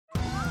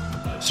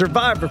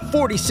Survivor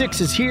 46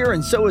 is here,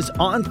 and so is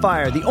On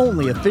Fire, the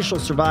only official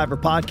Survivor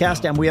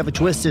podcast, and we have a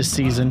twist this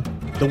season.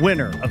 The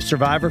winner of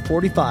Survivor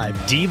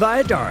 45, Dee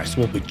Valladares,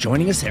 will be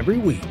joining us every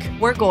week.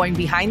 We're going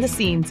behind the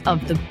scenes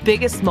of the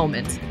biggest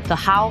moments, the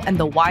how and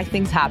the why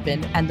things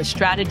happen, and the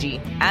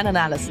strategy and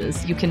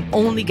analysis you can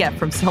only get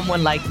from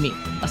someone like me,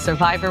 a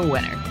Survivor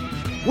winner.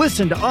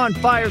 Listen to On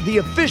Fire, the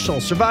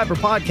official Survivor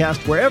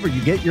podcast, wherever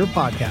you get your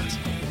podcasts.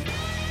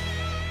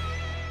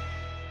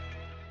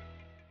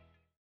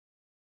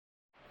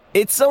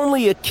 It's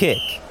only a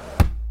kick,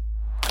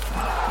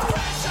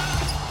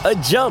 a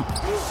jump,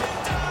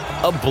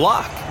 a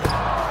block.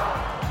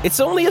 It's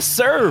only a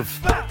serve.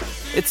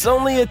 It's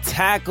only a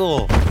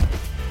tackle,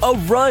 a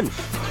run.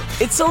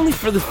 It's only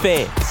for the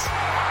fans.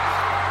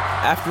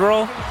 After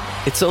all,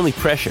 it's only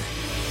pressure.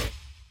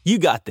 You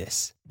got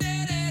this.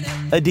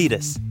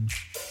 Adidas.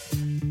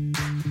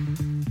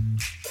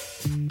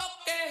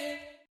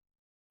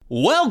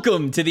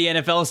 Welcome to the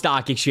NFL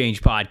Stock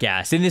Exchange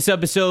Podcast. In this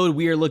episode,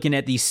 we are looking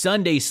at the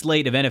Sunday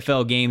slate of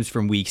NFL games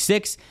from Week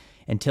 6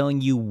 and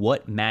telling you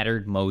what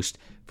mattered most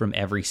from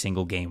every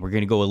single game. We're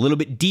going to go a little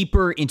bit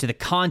deeper into the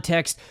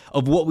context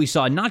of what we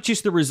saw, not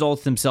just the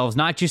results themselves,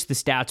 not just the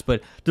stats,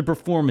 but the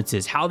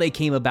performances, how they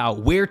came about,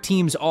 where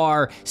teams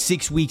are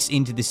 6 weeks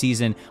into the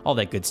season, all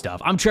that good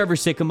stuff. I'm Trevor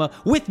Sikkema.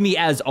 With me,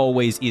 as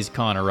always, is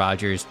Connor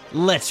Rogers.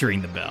 Let's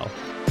ring the bell.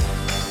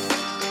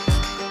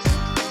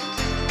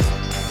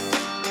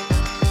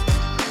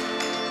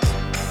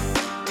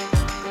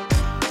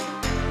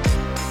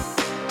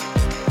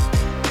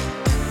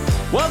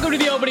 Welcome to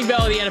the opening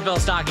bell of the NFL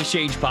Stock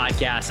Exchange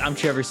Podcast. I'm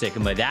Trevor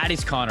Sikkema. That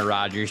is Connor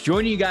Rogers,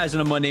 joining you guys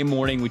on a Monday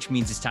morning, which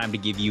means it's time to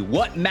give you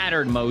what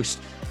mattered most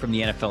from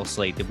the NFL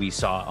slate that we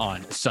saw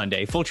on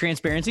Sunday. Full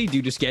transparency,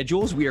 due to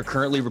schedules, we are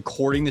currently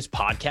recording this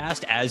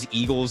podcast as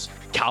Eagles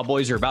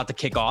Cowboys are about to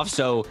kick off.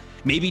 So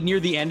maybe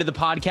near the end of the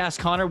podcast,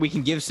 Connor, we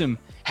can give some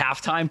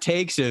halftime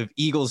takes of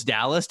Eagles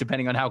Dallas,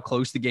 depending on how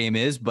close the game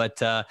is.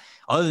 But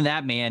other than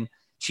that, man,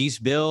 Chiefs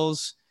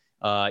Bills.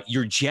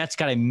 Your Jets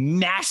got a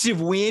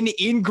massive win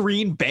in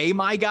Green Bay,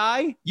 my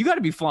guy. You got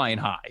to be flying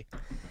high.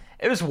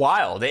 It was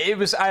wild. It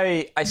was.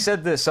 I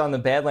said this on the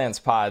Badlands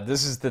pod.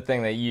 This is the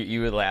thing that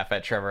you would laugh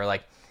at, Trevor.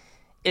 Like,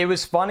 it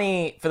was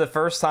funny for the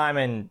first time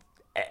in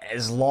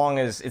as long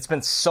as it's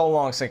been so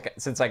long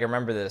since I can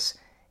remember this.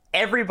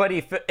 It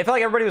felt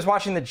like everybody was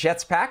watching the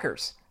Jets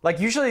Packers.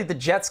 Like, usually the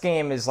Jets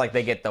game is like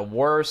they get the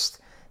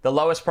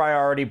lowest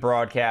priority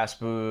broadcast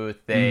booth.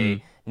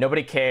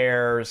 Nobody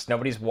cares.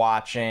 Nobody's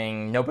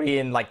watching. Nobody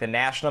in like the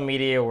national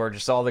media or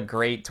just all the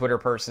great Twitter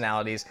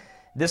personalities.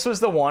 This was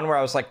the one where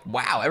I was like,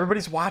 wow,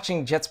 everybody's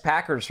watching Jets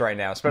Packers right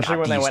now, especially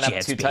when they went up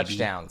 2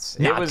 touchdowns.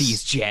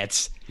 These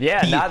Jets.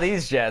 Yeah, not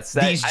these Jets.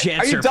 These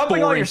Jets are you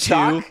dumping all your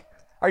stock?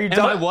 Are you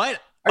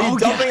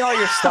dumping all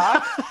your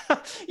stock?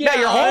 Yeah,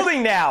 you're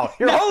holding now.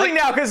 You're holding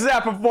now because of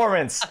that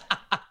performance.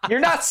 You're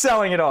not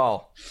selling it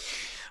all.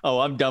 Oh,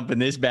 I'm dumping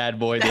this bad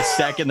boy the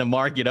second the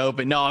market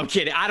opened. No, I'm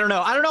kidding. I don't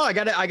know. I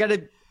got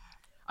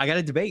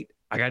to debate.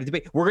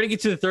 We're going to get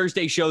to the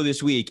Thursday show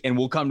this week, and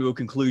we'll come to a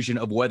conclusion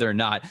of whether or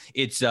not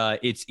it's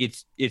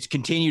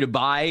continue to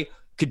buy,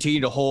 continue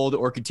to hold,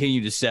 or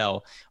continue to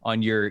sell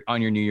on your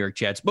New York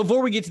Jets.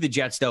 Before we get to the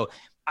Jets, though,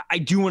 I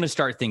do want to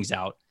start things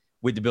out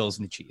with the Bills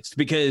and the Chiefs,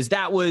 because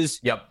that was,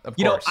 of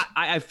course.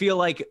 I feel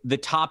like the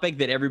topic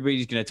that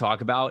everybody's going to talk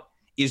about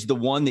is the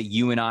one that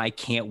you and I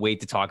can't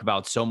wait to talk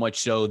about, so much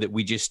so that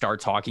we just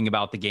start talking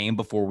about the game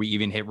before we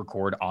even hit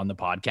record on the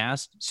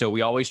podcast. So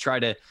we always try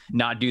to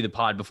not do the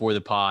pod before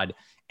the pod.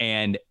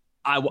 And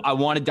I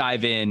want to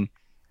dive in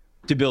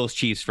to Bills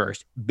Chiefs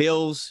first.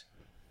 Bills,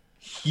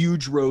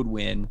 huge road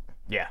win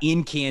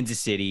in Kansas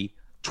City,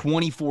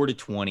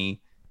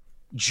 24-20.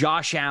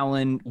 Josh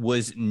Allen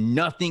was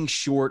nothing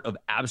short of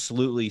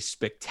absolutely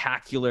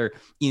spectacular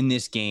in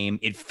this game.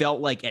 It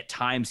felt like at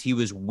times he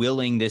was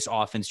willing this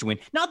offense to win.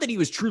 Not that he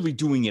was truly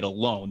doing it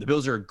alone. The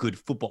Bills are a good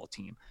football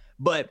team.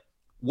 But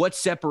what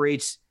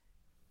separates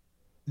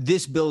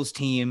this Bills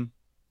team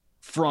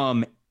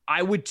from,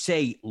 I would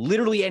say,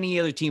 literally any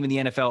other team in the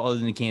NFL other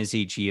than the Kansas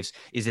City Chiefs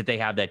is that they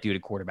have that dude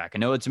at quarterback. I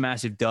know it's a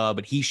massive dub,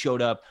 but he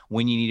showed up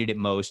when you needed it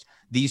most.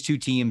 These two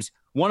teams,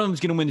 one of them is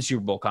going to win the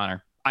Super Bowl,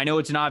 Connor. I know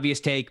it's an obvious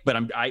take, but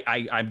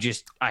I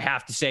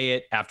have to say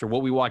it after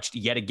what we watched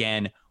yet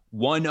again.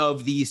 One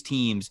of these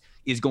teams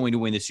is going to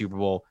win the Super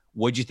Bowl.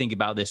 What'd you think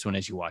about this one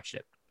as you watched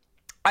it?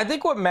 I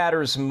think what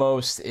matters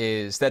most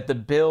is that the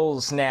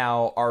Bills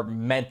now are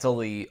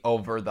mentally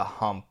over the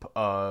hump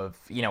of,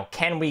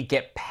 can we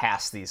get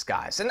past these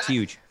guys? And it's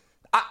huge.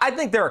 I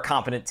think they're a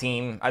competent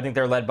team. I think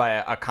they're led by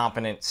a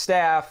competent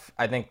staff.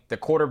 I think the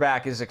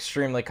quarterback is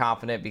extremely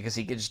confident because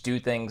he can just do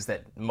things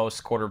that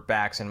most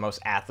quarterbacks and most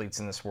athletes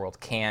in this world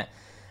can't.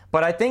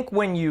 But I think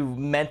when you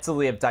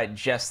mentally have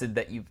digested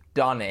that you've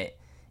done it,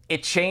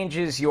 it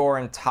changes your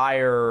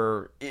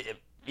entire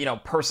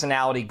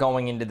personality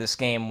going into this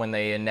game when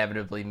they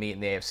inevitably meet in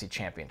the AFC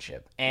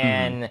Championship.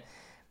 And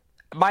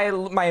my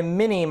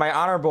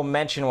honorable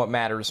mention, what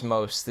matters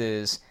most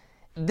is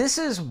this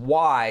is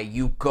why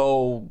you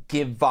go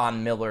give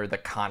Von Miller the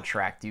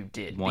contract you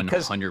did.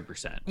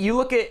 100%. You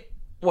look at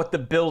what the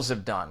Bills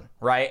have done,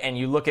 right? And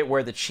you look at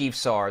where the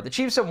Chiefs are. The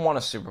Chiefs have won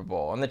a Super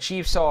Bowl, and the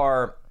Chiefs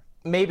are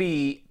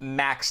maybe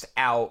maxed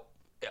out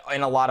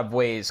in a lot of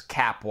ways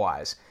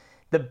cap-wise.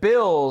 The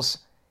Bills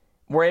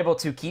were able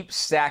to keep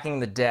stacking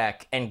the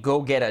deck and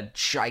go get a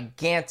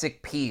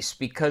gigantic piece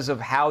because of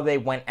how they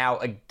went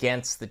out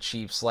against the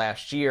Chiefs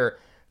last year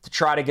to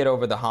try to get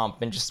over the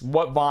hump, and just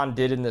what Von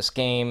did in this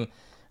game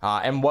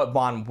and what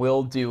Von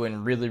will do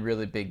in really,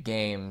 really big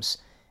games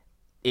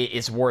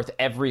is worth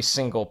every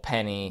single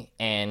penny.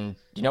 And,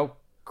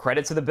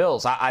 credit to the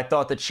Bills. I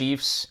thought the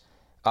Chiefs,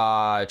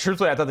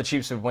 truthfully, I thought the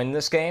Chiefs would win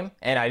this game,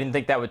 and I didn't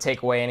think that would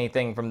take away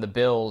anything from the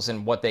Bills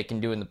and what they can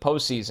do in the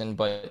postseason.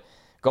 But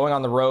going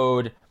on the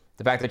road,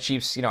 the fact that the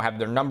Chiefs, have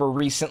their number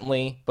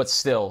recently, but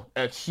still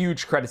a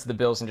huge credit to the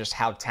Bills and just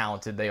how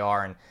talented they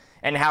are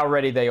and how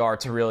ready they are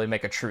to really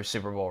make a true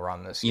Super Bowl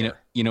run this year.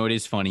 It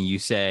is funny. You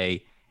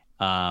say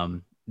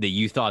that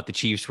you thought the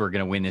Chiefs were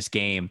going to win this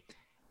game.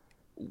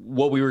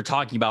 What we were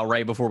talking about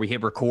right before we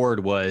hit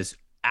record was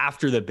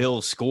after the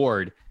Bills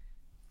scored,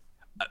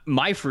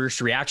 my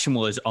first reaction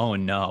was, oh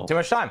no. Too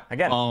much time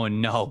again. Oh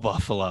no,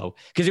 Buffalo.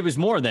 Because it was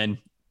more than,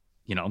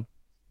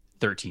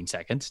 13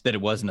 seconds that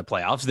it was in the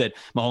playoffs that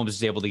Mahomes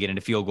was able to get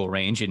into field goal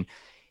range, and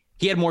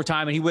he had more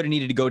time and he would have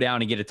needed to go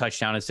down and get a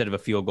touchdown instead of a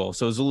field goal.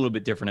 So it was a little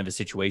bit different of a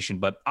situation,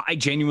 but I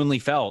genuinely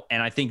felt,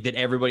 and I think that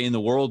everybody in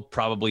the world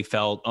probably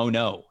felt, oh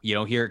no,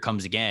 here it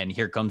comes again.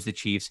 Here comes the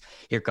Chiefs.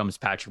 Here comes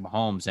Patrick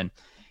Mahomes. And,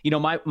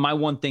 my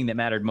one thing that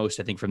mattered most,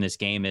 I think, from this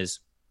game is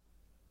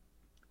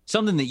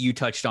something that you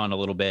touched on a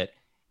little bit.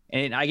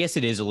 And I guess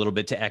it is a little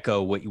bit to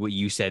echo what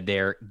you said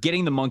there,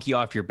 getting the monkey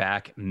off your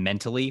back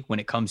mentally when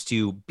it comes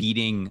to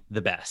beating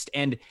the best.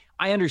 And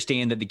I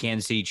understand that the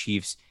Kansas City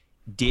Chiefs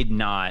did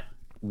not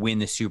win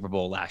the Super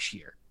Bowl last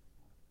year.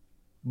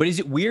 But is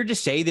it weird to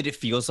say that it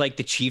feels like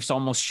the Chiefs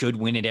almost should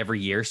win it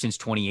every year since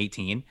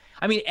 2018?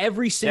 I mean,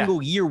 every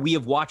single year we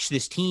have watched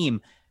this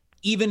team,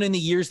 even in the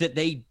years that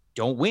they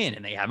don't win,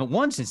 and they haven't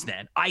won since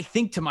then. I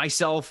think to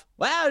myself,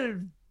 well,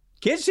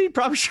 Kansas City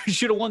probably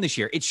should have won this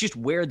year. It's just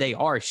where they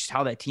are. It's just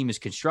how that team is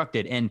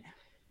constructed. And,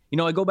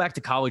 I go back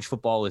to college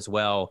football as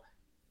well,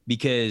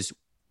 because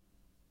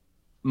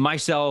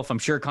myself, I'm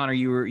sure, Connor,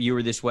 you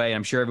were this way.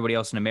 I'm sure everybody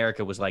else in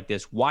America was like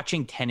this.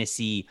 Watching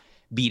Tennessee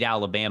beat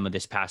Alabama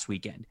this past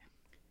weekend,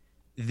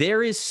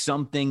 there is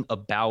something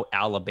about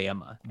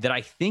Alabama that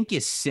I think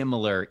is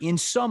similar in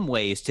some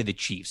ways to the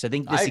Chiefs. I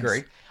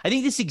agree. I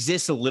think this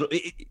exists a little,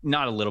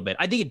 not a little bit.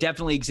 I think it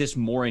definitely exists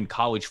more in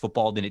college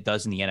football than it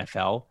does in the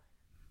NFL.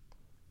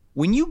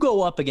 When you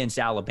go up against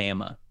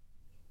Alabama,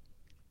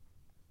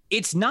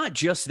 it's not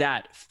just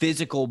that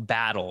physical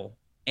battle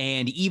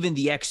and even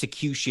the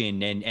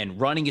execution and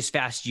running as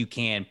fast as you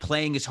can,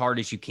 playing as hard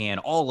as you can,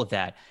 all of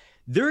that.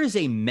 There is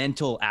a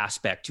mental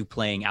aspect to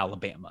playing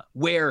Alabama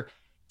where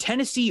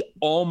Tennessee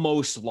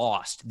almost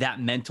lost that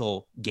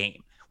mental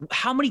game.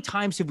 How many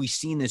times have we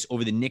seen this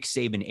over the Nick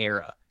Saban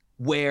era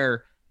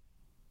where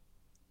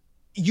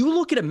you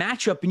look at a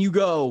matchup and you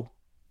go,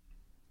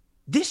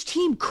 this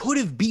team could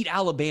have beat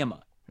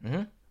Alabama.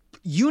 Mm-hmm.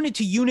 Unit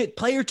to unit,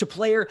 player to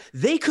player,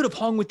 they could have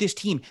hung with this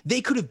team.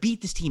 They could have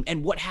beat this team.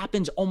 And what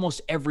happens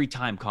almost every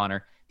time, Connor,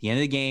 at the end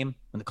of the game,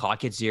 when the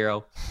clock hits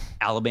 0,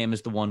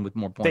 Alabama's the one with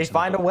more points. They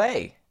find a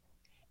way.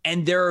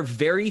 And there are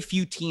very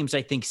few teams,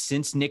 I think,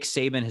 since Nick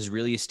Saban has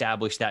really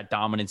established that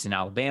dominance in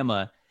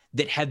Alabama,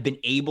 that have been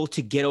able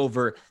to get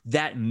over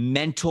that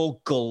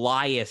mental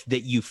Goliath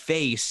that you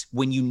face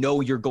when you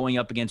know you're going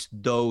up against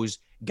those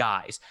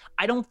guys.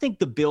 I don't think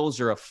the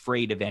Bills are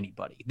afraid of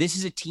anybody. This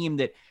is a team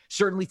that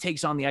certainly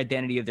takes on the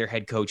identity of their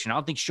head coach, and I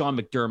don't think Sean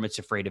McDermott's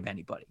afraid of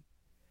anybody.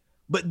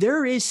 But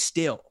there is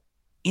still,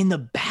 in the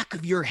back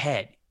of your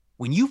head,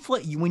 when you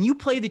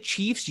play the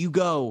Chiefs, you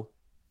go,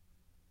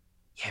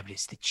 yeah, but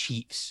it's the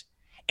Chiefs.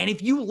 And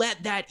if you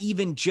let that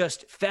even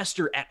just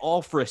fester at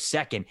all for a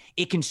second,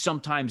 it can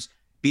sometimes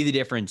be the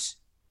difference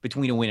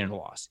between a win and a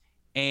loss.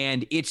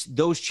 And it's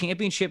those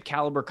championship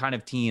caliber kind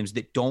of teams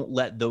that don't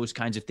let those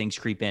kinds of things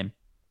creep in.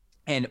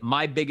 And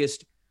my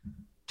biggest,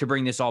 to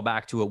bring this all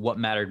back to it, what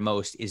mattered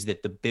most is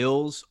that the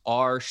Bills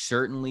are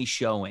certainly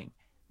showing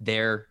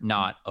they're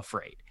not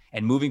afraid.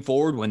 And moving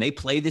forward, when they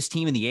play this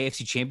team in the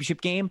AFC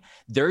Championship game,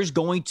 there's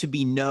going to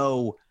be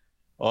no,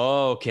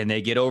 oh, can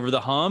they get over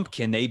the hump?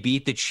 Can they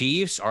beat the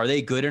Chiefs? Are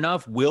they good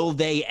enough? Will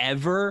they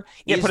ever?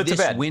 Yeah, put it to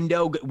bed.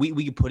 Window,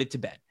 we can put it to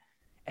bed.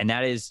 And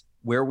that is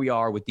where we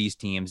are with these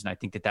teams. And I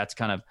think that that's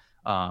kind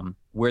of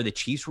where the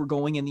Chiefs were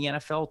going in the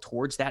NFL,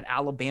 towards that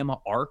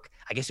Alabama arc.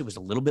 I guess it was a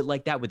little bit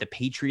like that with the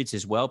Patriots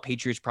as well.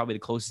 Patriots probably the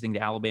closest thing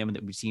to Alabama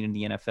that we've seen in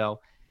the NFL.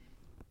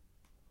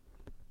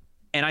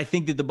 And I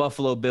think that the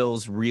Buffalo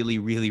Bills really,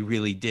 really,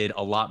 really did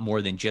a lot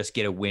more than just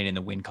get a win in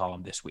the win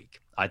column this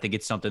week. I think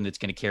it's something that's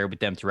going to carry with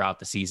them throughout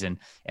the season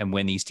and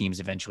when these teams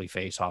eventually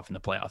face off in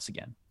the playoffs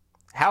again.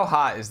 How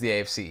hot is the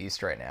AFC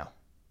East right now?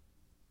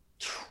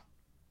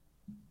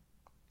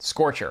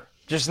 Scorcher.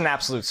 Just an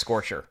absolute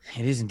scorcher.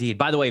 It is indeed.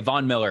 By the way,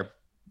 Von Miller,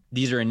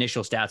 these are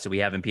initial stats that we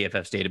have in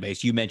PFF's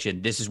database. You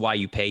mentioned this is why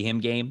you pay him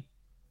game.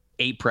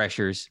 8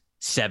 pressures,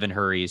 7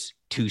 hurries,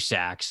 2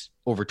 sacks,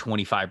 over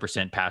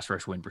 25% pass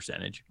rush win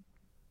percentage.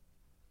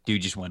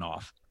 Dude just went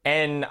off.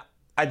 And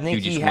I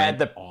think he had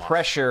the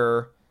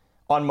pressure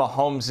on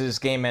Mahomes'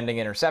 game-ending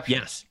interception.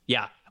 Yes.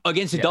 Yeah.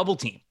 Against a double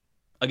team.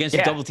 Against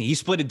a double team. He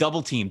split a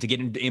double team to get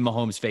in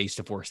Mahomes' face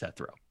to force that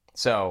throw.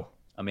 So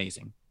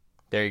amazing.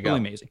 There you go. Really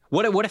amazing.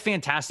 What a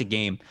fantastic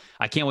game.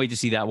 I can't wait to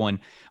see that one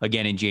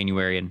again in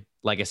January. And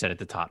like I said at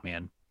the top,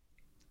 man,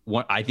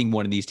 I think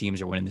one of these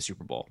teams are winning the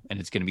Super Bowl, and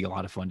it's going to be a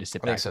lot of fun to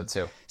sit back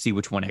and see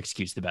which one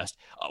executes the best.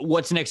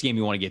 What's the next game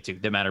you want to get to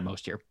that matter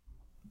most here?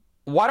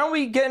 Why don't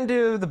we get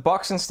into the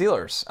Bucs and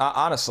Steelers,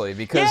 honestly?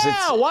 Because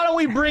why don't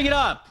we bring it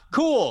up?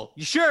 Cool.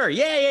 Sure.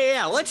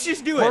 Yeah. Let's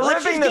just do it. We're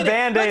ripping the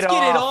Band-Aid off. Let's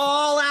get it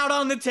all out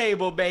on the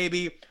table,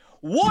 baby.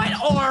 What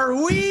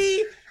are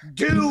we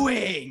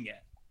doing?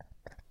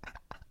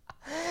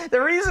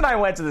 The reason I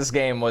went to this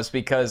game was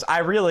because I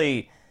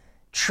really,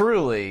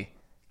 truly,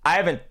 I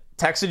haven't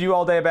texted you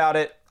all day about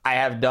it. I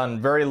have done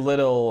very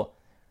little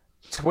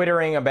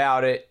Twittering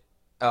about it.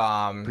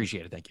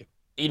 Appreciate it. Thank you.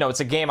 You know, it's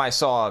a game I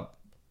saw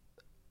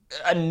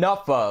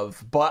enough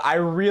of, but I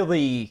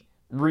really,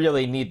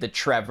 really need the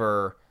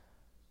Trevor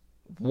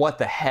what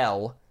the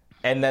hell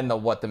and then the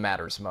what the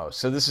matters most.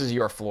 So this is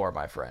your floor,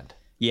 my friend.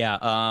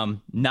 Yeah,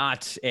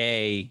 not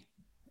a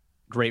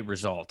great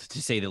result,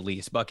 to say the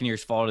least.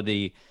 Buccaneers fall to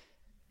the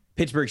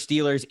Pittsburgh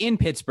Steelers in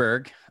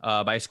Pittsburgh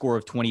by a score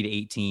of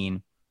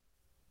 20-18.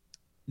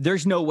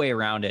 There's no way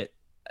around it.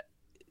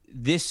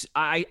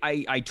 I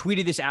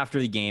tweeted this after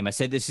the game. I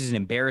said this is an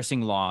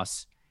embarrassing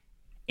loss,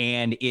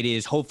 and it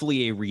is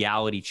hopefully a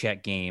reality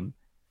check game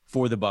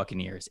for the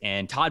Buccaneers.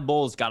 And Todd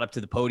Bowles got up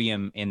to the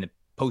podium in the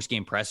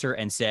post-game presser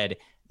and said,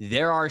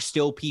 there are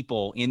still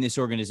people in this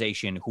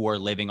organization who are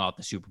living off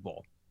the Super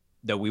Bowl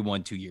that we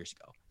won 2 years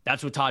ago.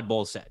 That's what Todd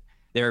Bowles said.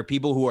 There are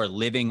people who are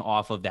living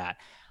off of that.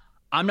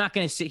 I'm not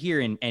going to sit here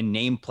and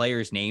name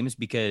players' names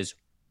because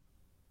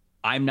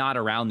I'm not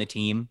around the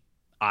team.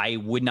 I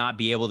would not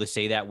be able to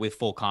say that with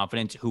full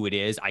confidence who it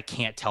is. I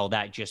can't tell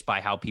that just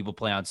by how people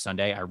play on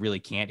Sunday. I really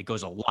can't. It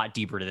goes a lot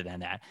deeper than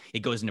that.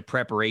 It goes into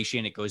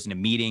preparation. It goes into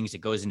meetings.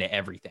 It goes into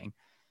everything.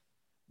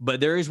 But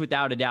there is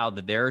without a doubt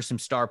that there are some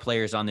star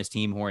players on this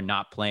team who are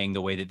not playing the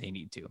way that they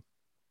need to.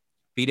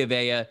 Vita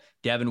Vea,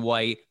 Devin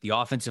White, the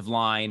offensive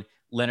line,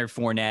 Leonard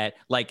Fournette,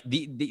 like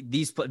the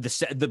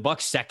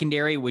Bucs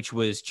secondary, which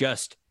was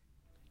just,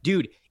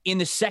 dude, in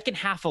the second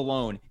half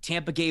alone,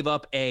 Tampa gave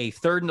up a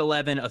 3rd and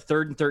 11, a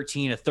 3rd and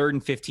 13, a 3rd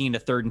and 15, a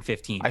 3rd and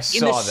 15. I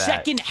saw in the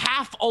second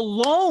half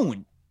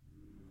alone.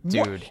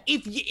 Dude.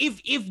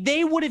 If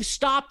they would have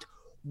stopped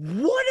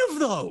one of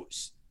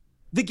those,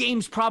 the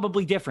game's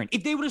probably different.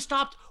 If they would have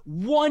stopped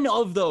one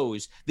of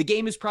those, the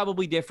game is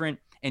probably different,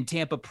 and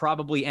Tampa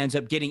probably ends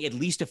up getting at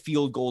least a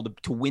field goal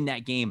to win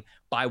that game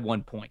by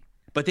 1 point.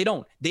 But they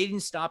don't. They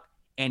didn't stop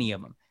any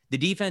of them. The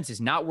defense is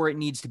not where it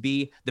needs to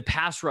be. The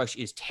pass rush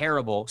is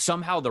terrible.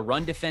 Somehow the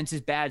run defense is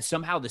bad.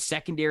 Somehow the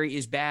secondary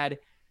is bad.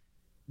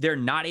 They're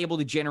not able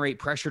to generate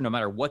pressure no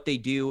matter what they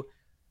do.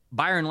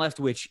 Byron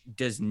Leftwich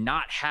does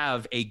not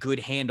have a good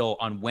handle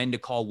on when to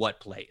call what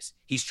plays.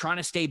 He's trying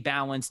to stay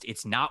balanced.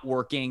 It's not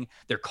working.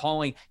 They're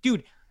calling.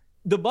 Dude,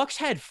 the Bucs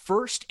had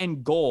 1st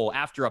and goal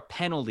after a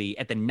penalty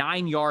at the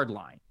 9-yard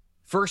line.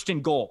 1st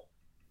and goal.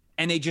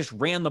 And they just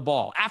ran the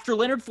ball. After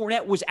Leonard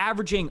Fournette was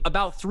averaging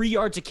about 3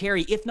 yards a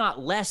carry, if not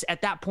less,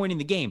 at that point in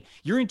the game.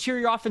 Your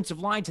interior offensive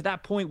line to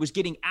that point was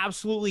getting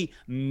absolutely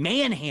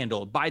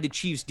manhandled by the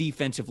Chiefs'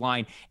 defensive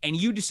line, and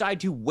you decide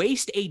to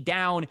waste a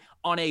down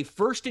on a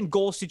 1st and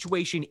goal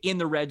situation in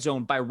the red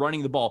zone by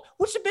running the ball.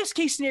 What's the best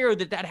case scenario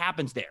that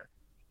happens there?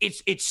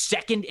 It's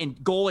 2nd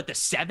and goal at the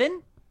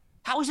 7?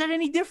 How is that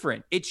any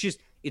different?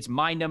 It's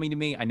mind-numbing to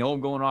me. I know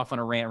I'm going off on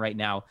a rant right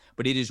now,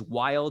 but it is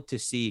wild to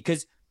see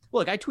because –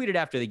 look, I tweeted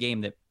after the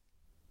game that,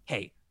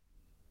 hey,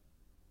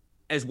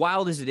 as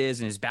wild as it is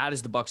and as bad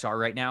as the Bucs are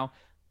right now,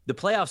 the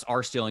playoffs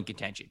are still in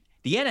contention.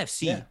 The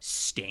NFC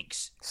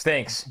stinks.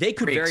 They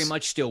could very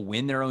much still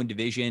win their own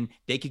division.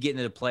 They could get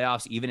into the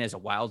playoffs even as a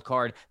wild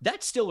card.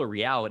 That's still a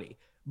reality.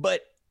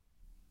 But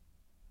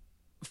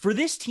for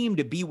this team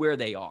to be where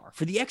they are,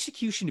 for the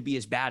execution to be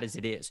as bad as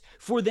it is,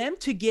 for them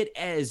to get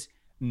as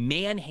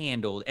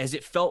manhandled as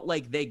it felt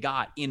like they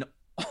got in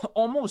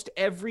almost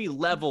every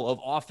level of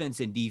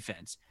offense and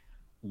defense,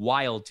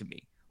 wild to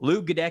me.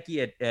 Luke Gedecki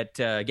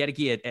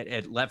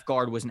at left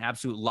guard was an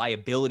absolute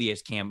liability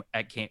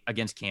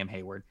against Cam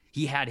Hayward.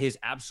 He had his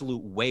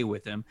absolute way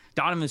with him.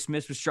 Donovan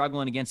Smith was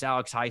struggling against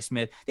Alex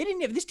Highsmith.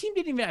 This team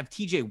didn't even have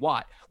TJ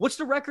Watt. What's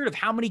the record of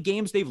how many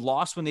games they've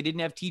lost when they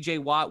didn't have TJ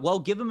Watt? Well,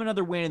 give them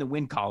another win in the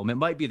win column. It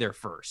might be their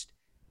first.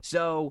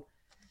 So,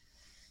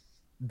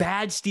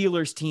 bad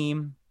Steelers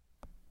team.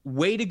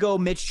 Way to go,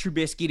 Mitch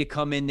Trubisky, to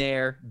come in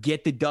there,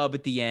 get the dub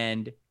at the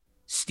end.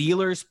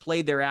 Steelers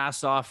played their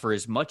ass off for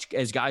as much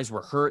as guys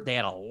were hurt. They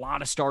had a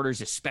lot of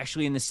starters,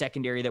 especially in the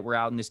secondary, that were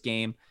out in this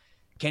game.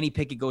 Kenny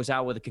Pickett goes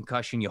out with a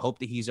concussion. You hope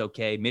that he's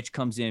okay. Mitch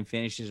comes in,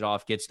 finishes it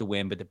off, gets the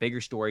win. But the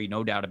bigger story,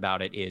 no doubt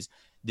about it, is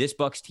This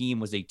Bucs team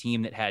was a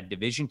team that had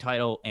division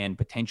title and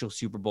potential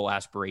Super Bowl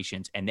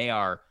aspirations, and they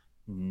are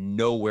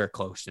nowhere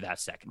close to that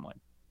second one.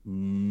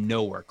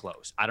 Nowhere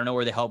close. I don't know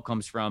where the help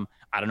comes from.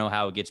 I don't know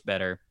how it gets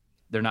better.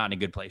 They're not in a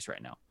good place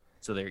right now.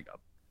 So there you go.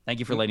 Thank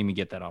you for letting me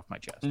get that off my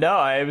chest.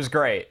 No, it was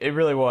great. It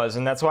really was.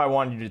 And that's why I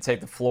wanted you to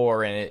take the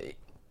floor. And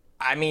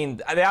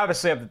they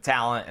obviously have the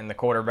talent and the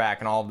quarterback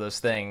and all of those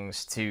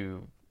things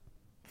to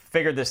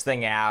figure this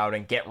thing out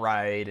and get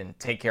right and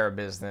take care of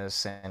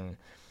business and,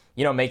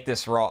 make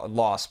this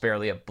loss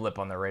barely a blip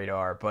on the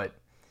radar. But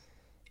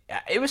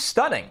it was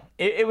stunning.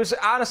 It was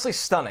honestly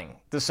stunning,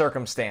 the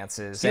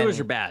circumstances. Steelers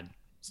are bad.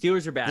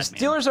 Steelers are bad, The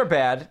Steelers are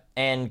bad,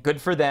 and good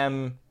for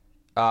them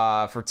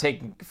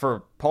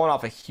for pulling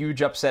off a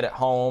huge upset at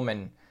home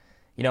and,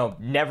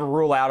 never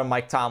rule out a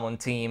Mike Tomlin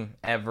team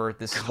ever.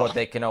 This is what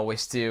they can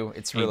always do.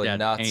 It's really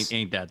nuts.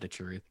 Ain't that the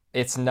truth?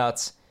 It's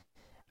nuts.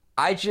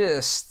 I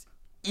just,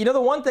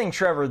 the one thing,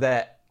 Trevor,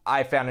 that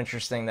I found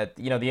interesting that,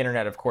 the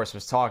internet, of course,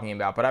 was talking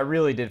about, but I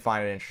really did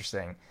find it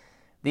interesting.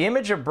 The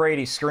image of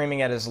Brady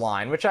screaming at his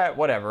line,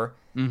 whatever.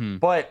 Mm-hmm.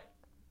 But,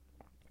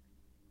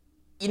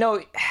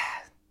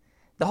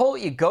 the whole,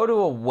 you go to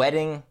a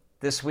wedding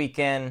this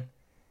weekend,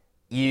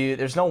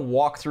 there's no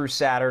walkthrough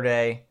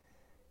Saturday.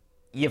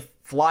 You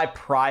fly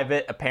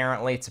private,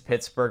 apparently, to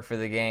Pittsburgh for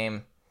the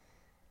game.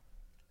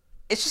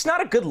 It's just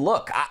not a good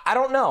look. I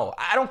don't know.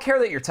 I don't care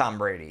that you're Tom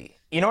Brady.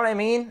 You know what I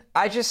mean?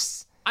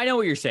 I know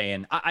what you're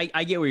saying.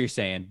 I get what you're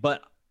saying,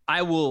 but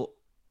I will,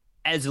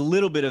 as a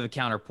little bit of a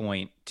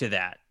counterpoint to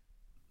that,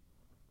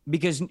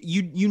 because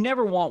you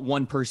never want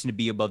one person to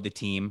be above the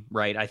team,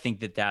 right? I think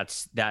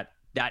that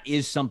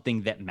is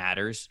something that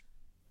matters.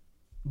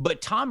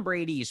 But Tom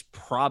Brady is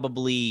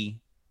probably,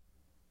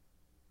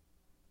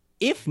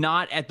 if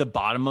not at the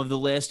bottom of the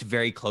list,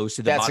 very close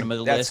to the bottom of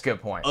the list. That's a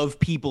good point. Of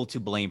people to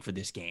blame for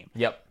this game.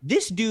 Yep.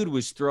 This dude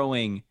was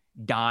throwing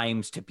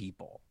dimes to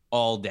people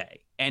all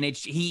day. And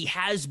he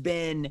has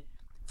been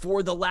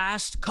for the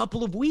last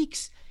couple of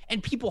weeks.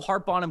 And people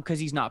harp on him because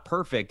he's not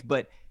perfect.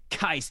 But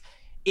guys,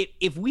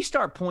 if we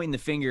start pointing the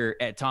finger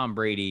at Tom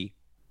Brady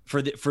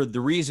for the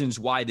reasons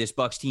why this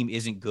Bucs team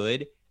isn't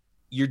good,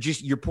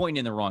 you're pointing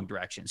in the wrong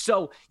direction.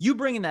 So you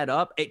bringing that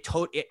up,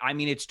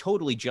 it's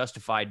totally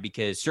justified,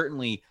 because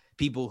certainly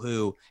people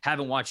who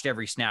haven't watched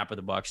every snap of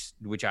the Bucs,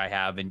 which I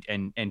have,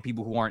 and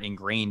people who aren't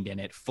ingrained in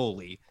it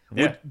fully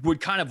would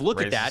kind of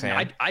look at that.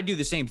 And I'd do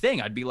the same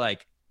thing. I'd be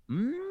like,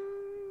 not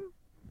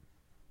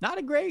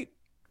a great.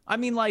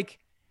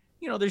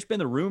 There's been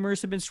the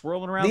rumors have been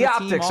swirling around the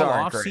team all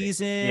off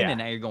season, and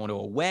now you're going to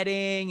a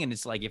wedding, and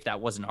it's like, if that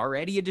wasn't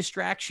already a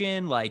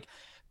distraction, like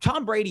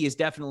Tom Brady is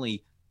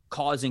definitely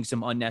causing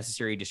some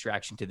unnecessary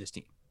distraction to this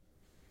team.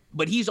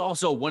 But he's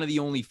also one of the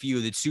only few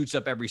that suits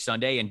up every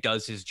Sunday and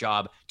does his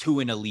job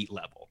to an elite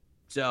level.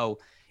 So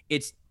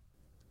it's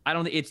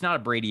not a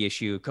Brady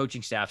issue.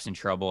 Coaching staff's in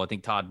trouble. I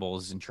think Todd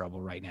Bowles is in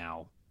trouble right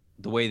now.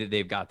 The way that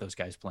they've got those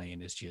guys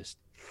playing is just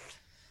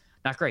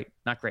not great.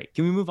 Not great.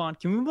 Can we move on?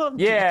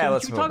 Yeah,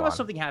 let's talk about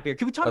something happier?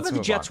 Can we talk about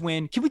the Jets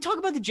win? Can we talk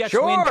about the Jets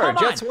win? Sure, Come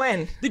on. Jets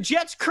win. The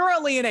Jets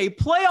currently in a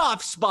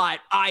playoff spot,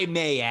 I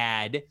may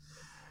add,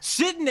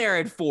 sitting there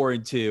at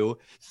 4-2,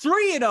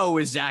 3-0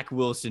 with Zach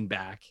Wilson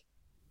back.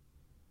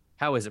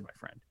 How is it, my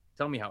friend?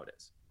 Tell me how it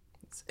is.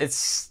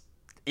 It's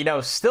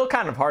still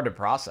kind of hard to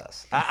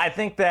process. I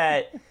think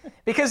that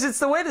because it's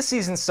the way the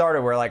season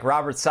started, where like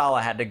Robert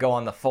Saleh had to go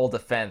on the full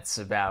defense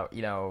about,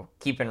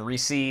 keeping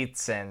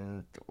receipts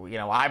and,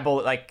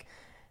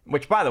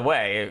 which, by the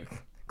way,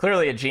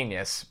 clearly a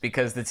genius,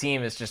 because the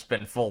team has just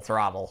been full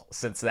throttle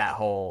since that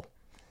whole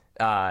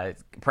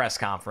press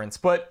conference.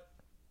 But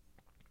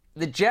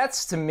the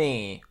Jets, to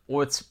me,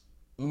 what's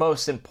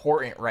most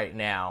important right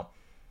now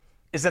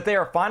is that they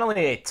are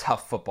finally a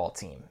tough football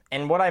team.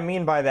 And what I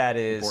mean by that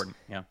is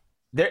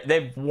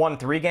they've won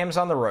 3 games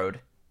on the road.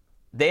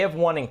 They have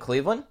won in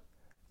Cleveland.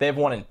 They have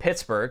won in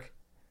Pittsburgh.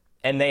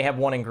 And they have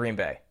won in Green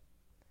Bay.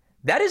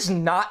 That is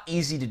not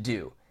easy to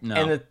do. No.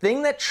 And the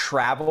thing that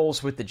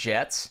travels with the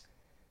Jets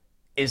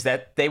is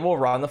that they will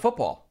run the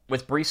football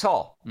with Breece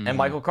Hall and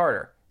Michael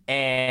Carter.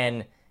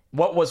 And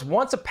what was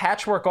once a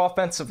patchwork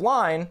offensive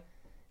line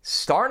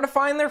starting to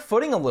find their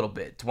footing a little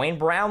bit. Dwayne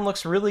Brown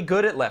looks really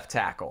good at left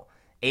tackle.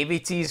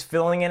 AVT's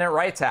filling in at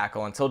right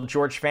tackle until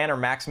George Fant or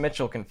Max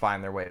Mitchell can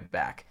find their way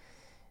back.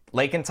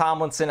 Laken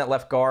Tomlinson at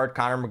left guard,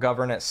 Connor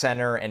McGovern at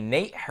center, and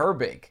Nate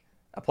Herbig,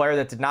 a player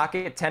that did not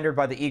get tendered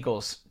by the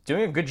Eagles,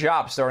 doing a good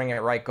job starting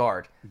at right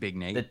guard. Big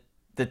Nate.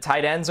 The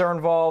tight ends are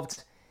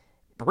involved.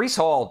 Breece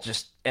Hall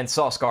and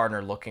Sauce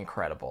Gardner look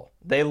incredible.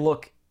 They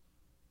look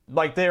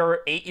like they're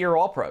 8-year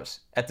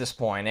All-Pros at this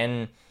point.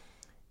 And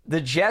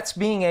the Jets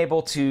being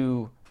able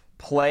to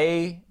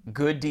play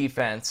good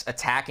defense,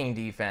 attacking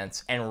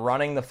defense, and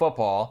running the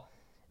football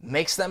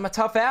makes them a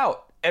tough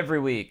out every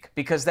week,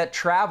 because that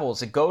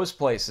travels, it goes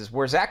places,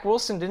 where Zach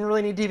Wilson didn't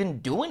really need to even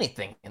do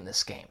anything in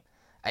this game.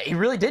 He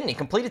really didn't. He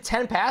completed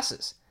 10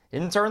 passes,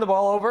 didn't turn the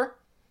ball over,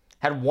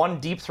 had 1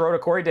 deep throw to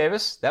Corey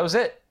Davis. That was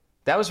it.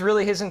 That was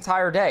really his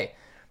entire day.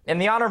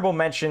 And the honorable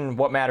mention,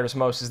 what matters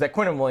most, is that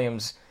Quinnen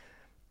Williams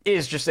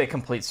is just a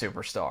complete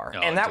superstar.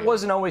 And that dude.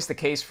 wasn't always the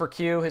case for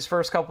Q his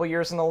first couple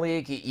years in the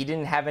league. He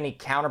didn't have any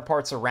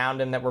counterparts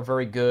around him that were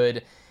very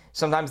good.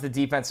 Sometimes the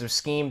defensive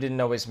scheme didn't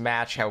always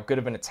match how good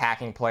of an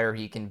attacking player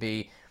he can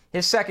be.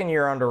 His second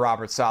year under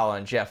Robert Saleh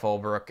and Jeff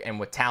Ulbrich, and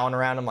with talent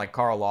around him like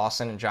Carl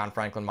Lawson and John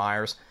Franklin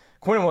Myers,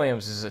 Quinn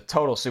Williams is a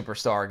total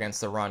superstar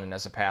against the run and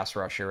as a pass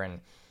rusher. And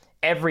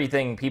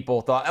everything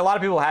people thought, a lot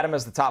of people had him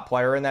as the top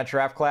player in that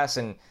draft class,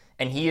 and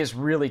he is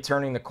really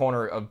turning the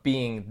corner of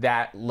being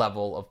that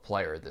level of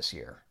player this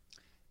year.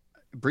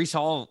 Breece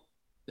Hall,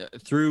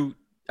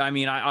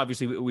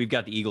 obviously we've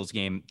got the Eagles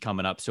game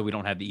coming up, so we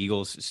don't have the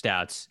Eagles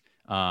stats,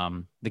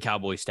 the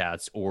Cowboys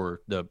stats,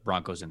 or the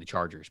Broncos and the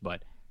Chargers,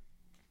 but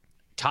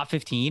top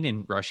 15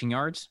 in rushing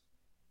yards,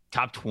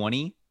 top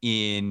 20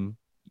 in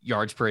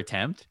yards per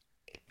attempt.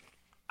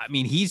 I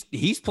mean,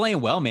 he's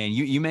playing well, man.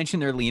 You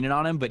mentioned they're leaning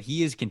on him, but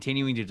he is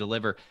continuing to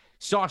deliver.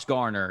 Sauce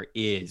Gardner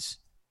is...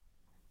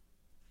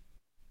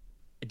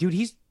 Dude,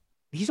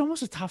 he's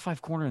almost a top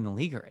 5 corner in the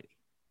league already.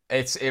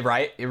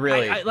 Right. It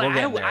really.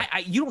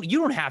 You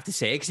don't have to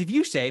say it, because if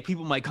you say it,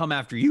 people might come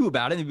after you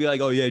about it and be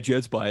like, "Oh yeah,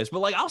 Jets bias." But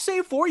like, I'll say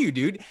it for you,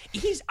 dude.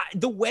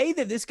 The way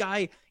that this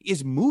guy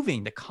is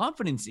moving, the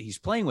confidence that he's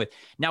playing with.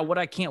 Now, what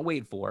I can't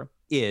wait for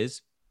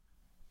is,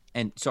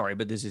 and sorry,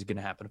 but this is going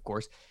to happen, of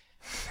course.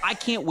 I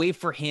can't wait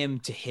for him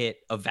to hit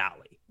a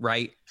valley,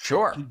 right?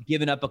 Sure. He's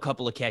given up a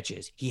couple of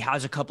catches. He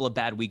has a couple of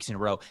bad weeks in a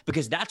row,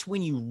 because that's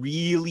when you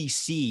really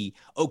see,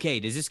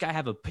 okay, does this guy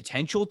have a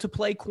potential to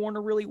play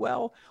corner really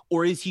well,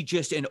 or is he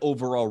just an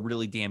overall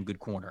really damn good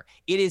corner?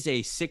 It is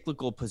a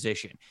cyclical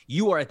position.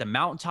 You are at the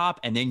mountaintop,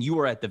 and then you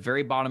are at the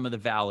very bottom of the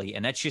valley,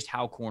 and that's just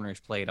how corner is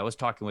played. I was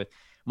talking with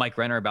Mike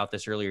Renner about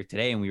this earlier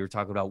today, and we were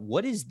talking about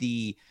what's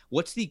the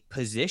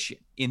position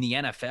in the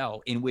NFL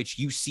in which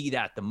you see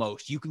that the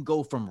most. You can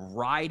go from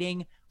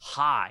riding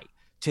high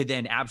to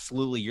then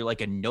absolutely you're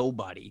like a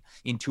nobody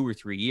in 2 or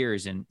 3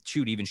 years, and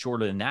shoot, even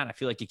shorter than that, I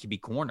feel like it could be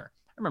corner.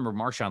 I remember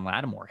Marshawn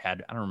Lattimore I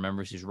don't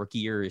remember if it was his rookie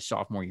year or his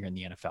sophomore year in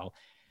the NFL,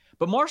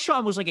 but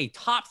Marshawn was like a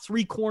top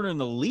 3 corner in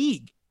the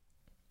league.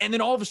 And then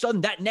all of a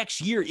sudden that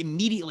next year,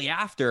 immediately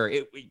after,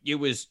 it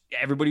was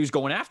everybody was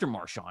going after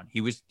Marshawn.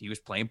 He was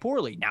playing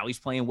poorly. Now he's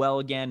playing well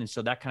again. And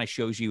so that kind of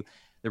shows you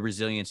the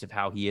resilience of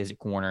how he is at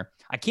corner.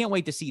 I can't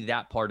wait to see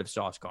that part of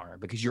Sauce Gardner,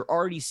 because you're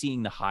already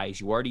seeing the highs.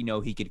 You already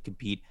know he could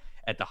compete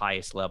at the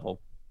highest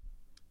level.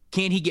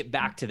 Can he get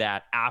back to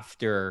that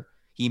after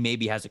he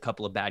maybe has a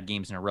couple of bad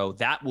games in a row?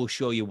 That will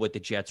show you what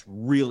the Jets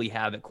really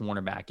have at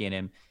cornerback in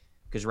him,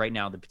 because right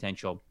now the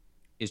potential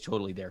is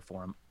totally there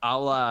for him.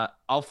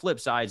 I'll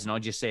flip sides, and I'll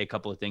just say a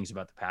couple of things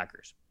about the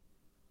Packers.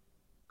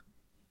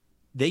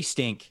 They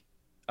stink.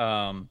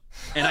 And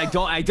I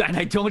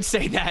don't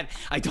say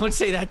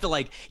that to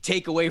like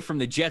take away from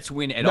the Jets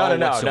win at all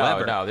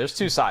whatsoever. No. There's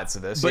two sides to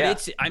this.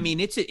 But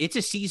it's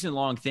a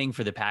season-long thing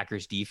for the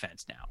Packers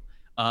defense now.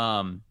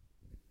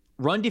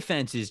 Run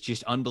defense is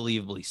just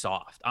unbelievably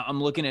soft.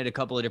 I'm looking at a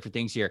couple of different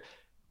things here.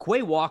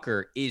 Quay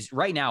Walker is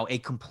right now a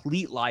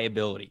complete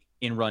liability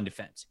in run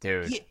defense.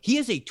 Dude. He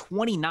has a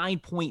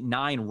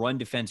 29.9 run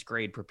defense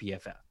grade per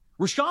PFF.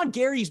 Rashawn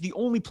Gary is the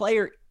only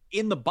player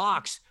in the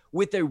box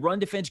with a run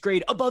defense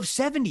grade above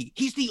 70.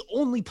 He's the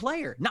only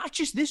player, not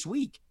just this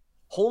week,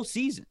 whole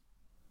season.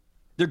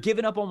 They're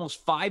giving up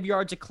almost 5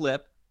 yards a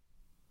clip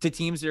to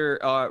teams that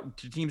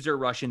are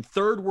rushing.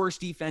 Third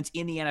worst defense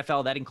in the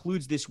NFL. That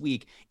includes this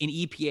week in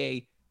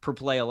EPA per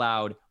play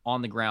allowed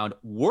on the ground.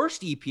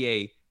 Worst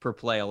EPA per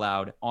play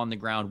allowed on the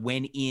ground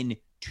when in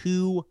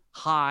too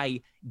high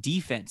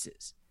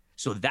defenses.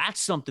 So that's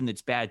something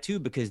that's bad too,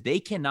 because they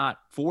cannot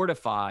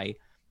fortify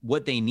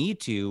what they need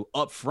to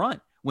up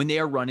front when they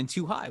are running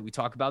too high. We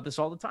talk about this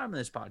all the time in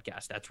this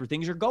podcast. That's where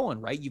things are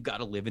going, right? You've got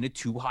to live in a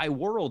too high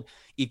world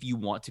if you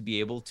want to be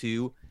able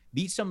to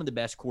beat some of the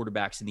best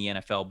quarterbacks in the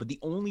NFL. But the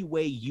only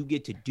way you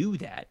get to do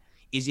that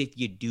is if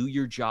you do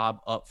your job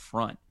up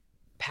front.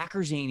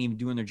 Packers ain't even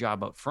doing their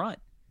job up front.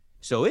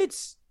 So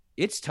it's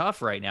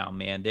tough right now,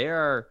 man.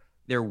 They're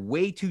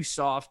way too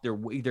soft.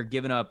 They're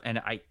giving up, and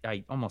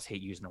I almost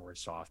hate using the word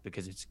soft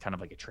because it's kind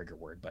of like a trigger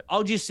word, but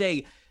I'll just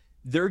say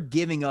they're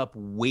giving up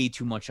way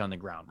too much on the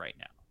ground right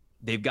now.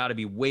 They've got to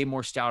be way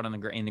more stout in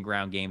the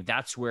ground game.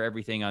 That's where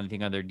everything on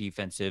their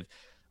defensive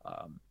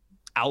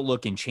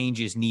outlook and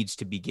changes needs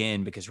to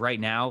begin, because right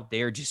now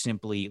they're just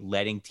simply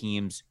letting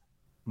teams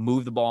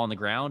move the ball on the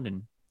ground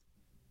and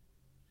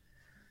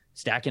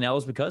stacking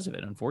L's because of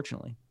it,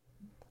 unfortunately.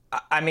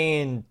 I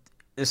mean,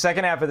 the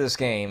second half of this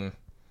game,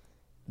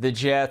 the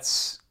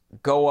Jets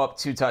go up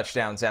 2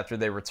 touchdowns after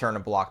they return a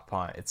blocked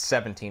punt. It's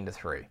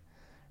 17-3.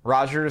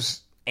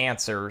 Rodgers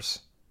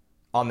answers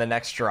on the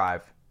next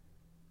drive.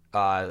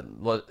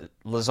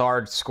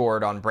 Lazard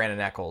scored on Brandon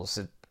Echols,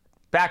 a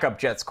backup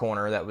Jets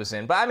corner that was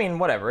in. But I mean,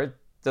 whatever. It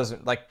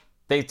doesn't, like,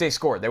 they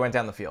scored. They went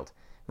down the field.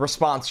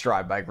 Response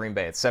drive by Green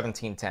Bay. It's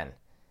 17-10.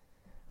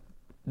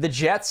 The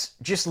Jets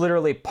just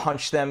literally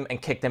punched them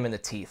and kicked them in the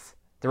teeth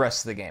the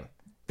rest of the game.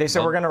 They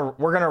said, we're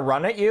gonna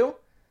run at you,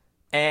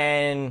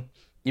 and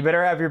you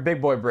better have your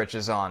big boy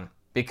britches on,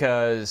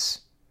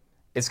 because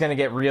it's gonna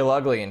get real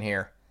ugly in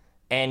here.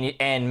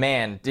 And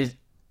man,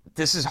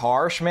 this is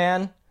harsh,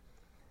 man.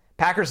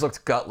 Packers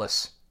looked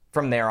gutless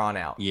from there on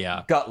out.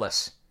 Yeah.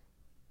 Gutless.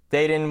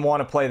 They didn't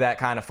want to play that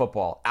kind of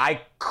football.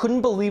 I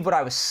couldn't believe what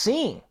I was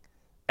seeing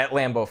at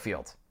Lambeau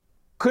Field.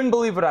 Couldn't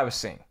believe what I was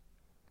seeing.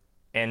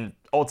 And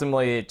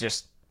ultimately,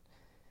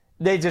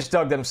 they just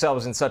dug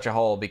themselves in such a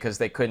hole because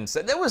they couldn't.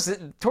 That was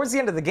towards the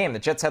end of the game. The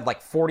Jets had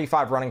like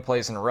 45 running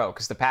plays in a row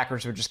because the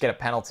Packers would just get a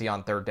penalty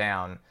on third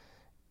down,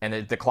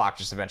 and the clock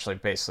just eventually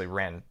basically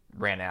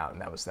ran out,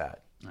 and that was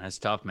that. That's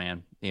tough,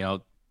 man.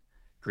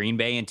 Green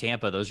Bay and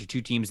Tampa, those are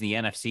two teams in the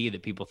NFC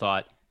that people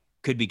thought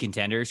could be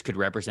contenders, could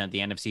represent the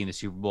NFC in the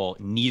Super Bowl.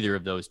 Neither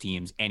of those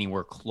teams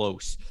anywhere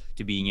close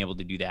to being able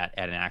to do that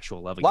at an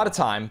actual level. A lot of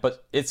time,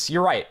 but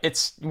you're right.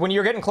 It's when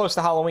you're getting close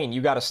to Halloween,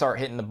 you got to start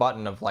hitting the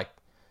button of like,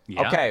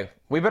 okay,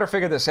 we better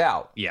figure this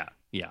out. Yeah,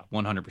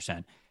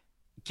 100%.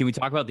 Can we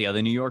talk about the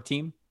other New York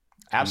team?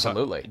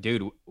 Absolutely.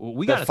 Dude,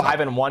 we got the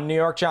 5-1 New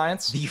York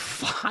Giants. The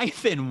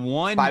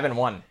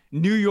 5-1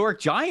 New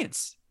York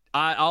Giants.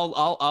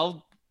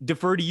 I'll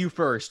defer to you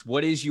first.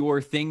 What is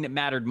your thing that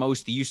mattered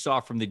most that you saw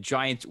from the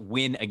Giants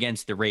win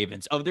against the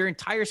Ravens? Of their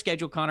entire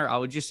schedule, Connor, I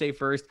would just say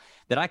first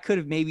that I could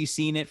have maybe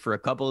seen it for a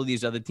couple of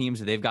these other teams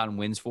that they've gotten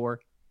wins for.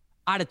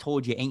 I'd have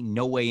told you ain't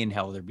no way in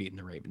hell they're beating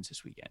the Ravens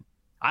this weekend.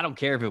 I don't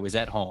care if it was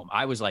at home.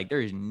 I was like,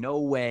 there is no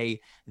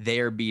way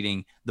they're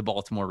beating the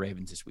Baltimore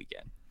Ravens this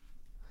weekend.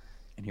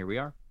 And here we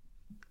are.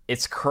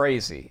 It's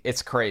crazy.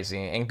 It's crazy.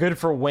 And good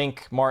for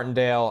Wink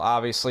Martindale,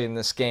 obviously, in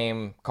this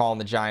game, calling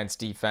the Giants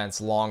defense.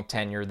 Long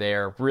tenure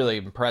there. Really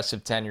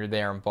impressive tenure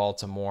there in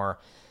Baltimore.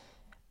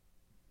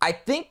 I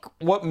think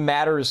what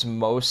matters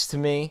most to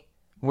me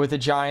with the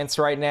Giants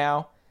right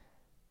now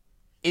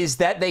is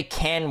that they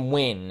can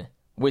win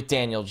with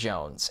Daniel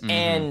Jones. Mm-hmm.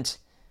 And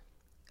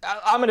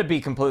I'm going to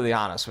be completely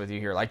honest with you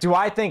here. Like, do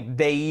I think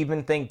they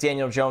even think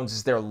Daniel Jones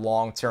is their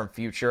long-term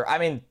future? I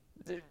mean,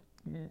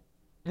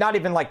 not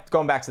even like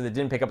going back to the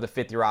didn't pick up the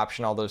fifth-year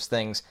option, all those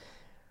things.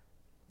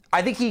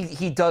 I think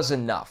he does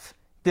enough.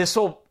 This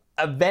will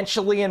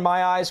eventually, in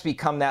my eyes,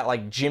 become that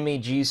like Jimmy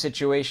G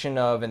situation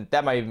of, and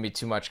that might even be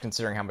too much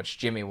considering how much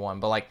Jimmy won,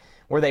 but like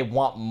where they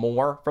want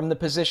more from the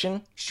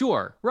position.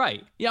 Sure,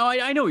 right. Yeah,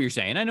 I know what you're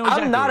saying. I know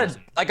exactly I'm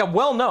not a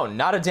well-known,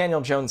 not a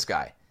Daniel Jones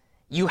guy.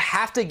 You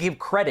have to give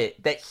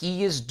credit that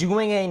he is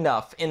doing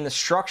enough in the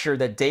structure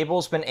that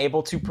Daboll's been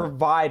able to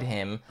provide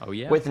him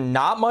with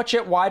not much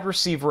at wide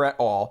receiver at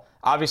all.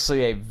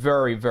 Obviously, a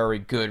very, very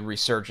good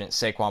resurgent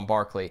Saquon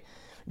Barkley.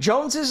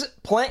 Jones is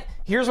playing.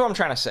 Here's what I'm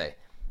trying to say.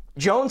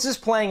 Jones is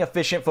playing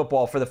efficient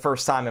football for the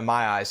first time in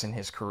my eyes in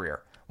his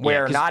career,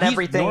 where not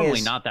everything normally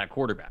is not that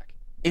quarterback.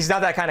 He's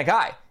not that kind of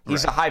guy.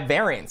 He's a high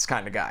variance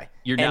kind of guy.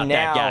 You're not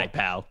that guy,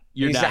 pal.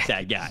 You're not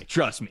that guy.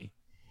 Trust me.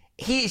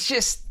 He's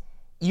just.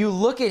 You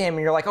look at him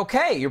and you're like,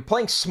 okay, you're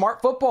playing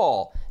smart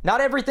football. Not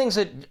everything's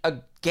a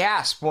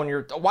gasp when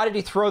you're, why did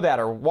he throw that?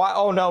 Or why?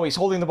 Oh no, he's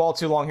holding the ball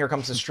too long. Here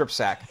comes the strip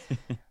sack.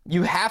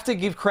 You have to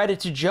give credit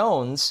to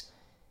Jones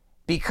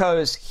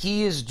because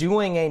he is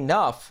doing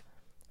enough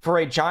for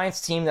a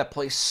Giants team that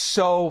plays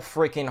so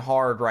freaking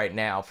hard right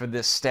now for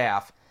this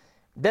staff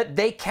that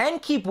they can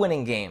keep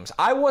winning games.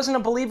 I wasn't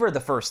a believer of the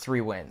first 3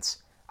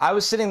 wins. I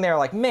was sitting there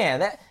like,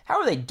 man, how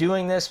are they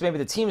doing this? Maybe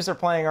the teams they're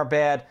playing are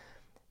bad.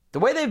 The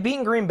way they've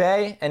beaten Green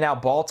Bay and now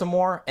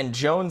Baltimore and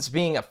Jones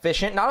being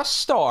efficient, not a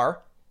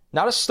star,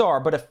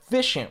 but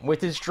efficient with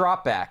his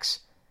dropbacks,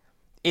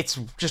 it's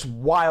just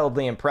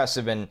wildly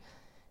impressive. And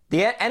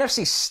the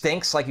NFC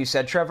stinks, like you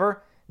said,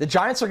 Trevor. The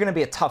Giants are going to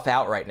be a tough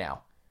out right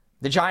now.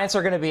 The Giants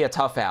are going to be a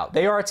tough out.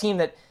 They are a team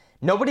that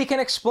nobody can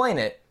explain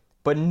it,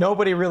 but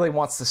nobody really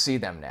wants to see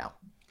them now.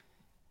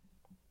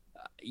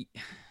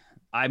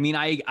 I mean,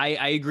 I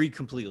agree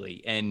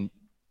completely. And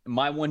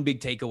my one big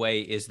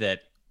takeaway is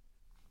that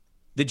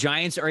the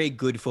Giants are a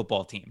good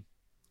football team.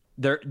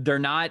 They're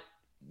not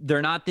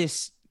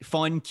this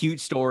fun, cute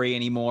story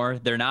anymore.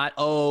 They're not,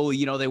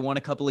 they won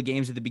a couple of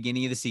games at the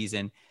beginning of the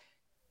season.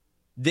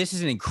 This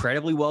is an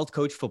incredibly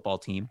well-coached football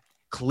team.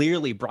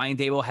 Clearly, Brian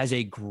Daboll has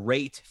a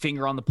great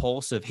finger on the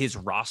pulse of his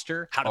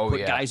roster, how to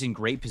put guys in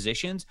great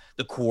positions.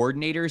 The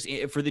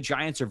coordinators for the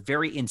Giants are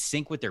very in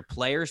sync with their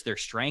players, their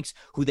strengths,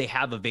 who they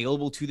have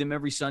available to them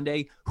every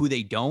Sunday, who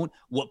they don't,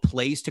 what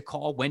plays to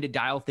call, when to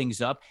dial things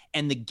up,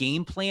 and the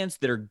game plans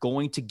that are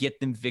going to get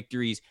them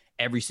victories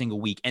every single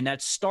week. And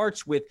that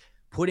starts with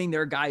putting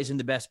their guys in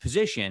the best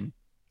position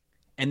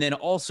and then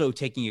also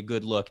taking a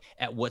good look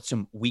at what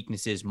some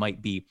weaknesses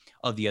might be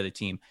of the other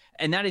team.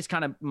 And that is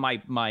kind of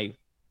my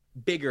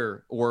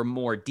bigger or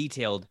more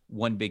detailed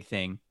one big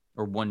thing,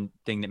 or one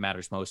thing that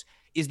matters most,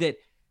 is that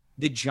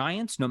the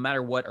Giants, no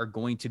matter what, are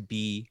going to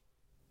be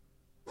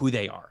who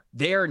they are.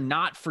 They are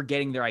not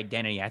forgetting their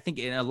identity. I think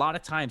in a lot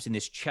of times in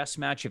this chess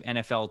match of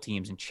NFL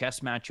teams and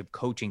chess match of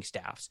coaching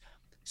staffs,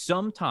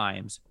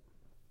 sometimes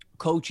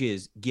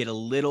coaches get a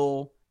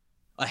little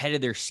ahead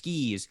of their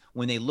skis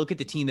when they look at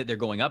the team that they're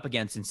going up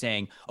against and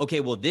saying,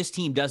 okay, well, this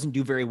team doesn't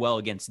do very well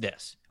against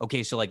this.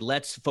 Okay, so like,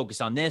 let's focus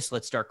on this.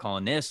 Let's start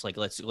calling this. Like,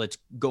 let's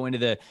go into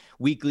the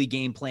weekly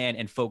game plan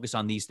and focus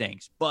on these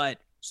things. But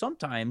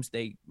sometimes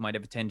they might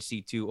have a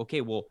tendency to, okay,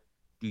 well,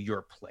 do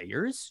your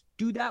players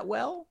do that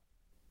well?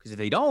 Because if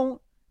they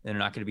don't, then they're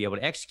not going to be able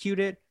to execute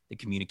it. The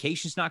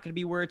communication's not going to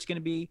be where it's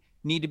going to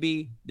need to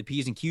be. The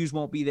P's and Q's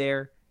won't be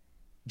there.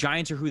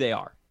 Giants are who they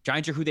are.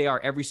 Giants are who they are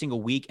every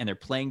single week, and they're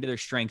playing to their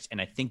strengths, and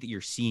I think that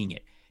you're seeing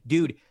it.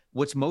 Dude,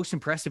 what's most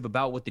impressive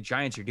about what the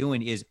Giants are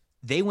doing is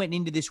they went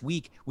into this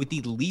week with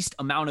the least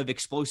amount of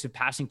explosive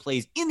passing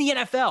plays in the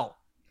NFL.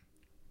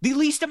 The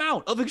least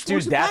amount of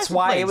explosive Dude, that's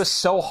why plays. It was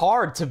so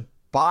hard to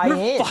buy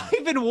in.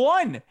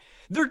 5-1.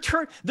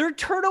 Their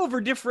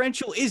turnover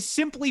differential is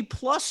simply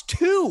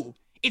 +2.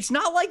 It's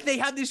not like they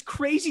have this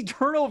crazy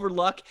turnover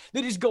luck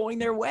that is going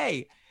their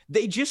way.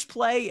 They just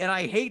play,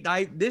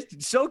 and this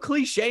is so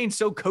cliche and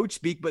so coach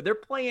speak, but they're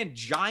playing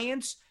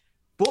Giants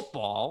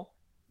football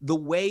the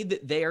way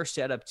that they are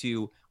set up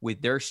to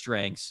with their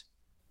strengths.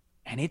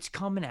 And it's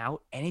coming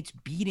out and it's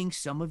beating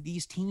some of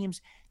these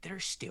teams that are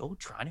still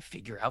trying to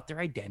figure out their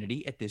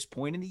identity at this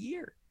point in the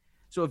year.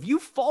 So if you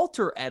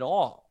falter at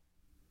all,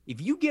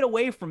 if you get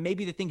away from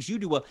maybe the things you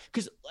do well,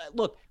 because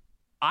look,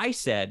 I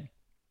said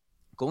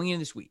going into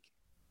this week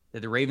that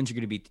the Ravens are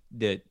going to beat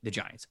the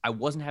Giants. I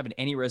wasn't having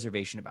any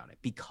reservation about it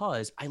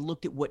because I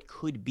looked at what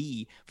could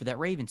be for that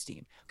Ravens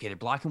team. Okay, they're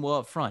blocking well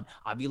up front.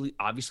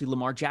 Obviously,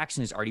 Lamar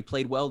Jackson has already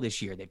played well this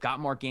year. They've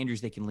got Mark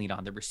Andrews they can lean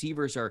on. The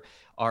receivers are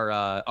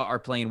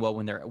playing well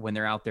when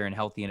they're out there and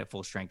healthy and at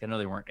full strength. I know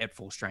they weren't at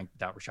full strength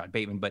without Rashad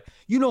Bateman, but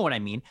you know what I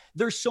mean.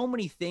 There's so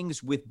many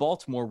things with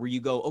Baltimore where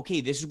you go, okay,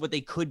 this is what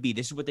they could be.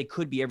 This is what they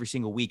could be every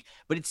single week.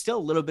 But it's still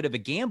a little bit of a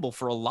gamble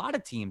for a lot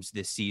of teams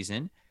this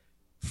season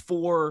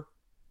for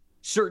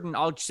certain,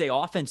 I'll say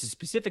offenses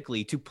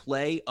specifically, to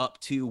play up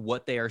to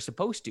what they are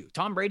supposed to.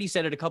 Tom Brady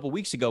said it a couple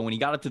weeks ago when he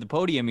got up to the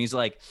podium. He's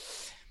like,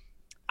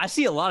 I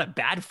see a lot of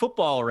bad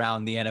football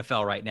around the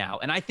NFL right now.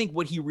 And I think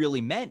what he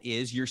really meant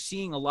is you're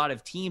seeing a lot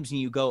of teams and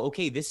you go,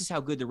 okay, this is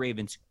how good the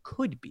Ravens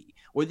could be,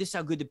 or this is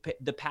how good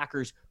the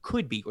Packers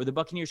could be, or the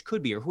Buccaneers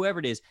could be, or whoever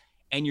it is.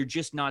 And you're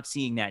just not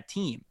seeing that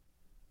team.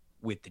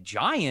 With the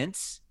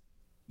Giants,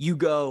 you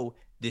go,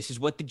 this is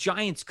what the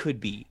Giants could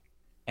be.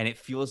 And it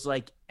feels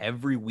like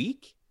every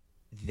week,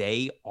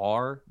 they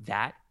are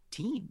that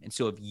team. And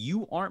so if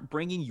you aren't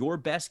bringing your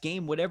best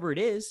game, whatever it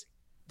is,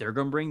 they're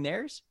going to bring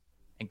theirs.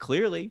 And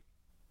clearly,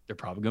 they're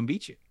probably going to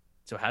beat you.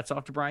 So hats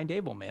off to Brian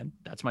Daboll, man.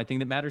 That's my thing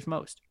that matters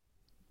most.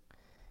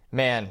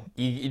 Man,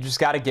 you just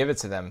got to give it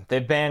to them.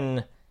 They've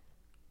been...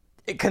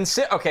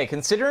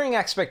 considering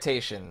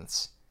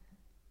expectations,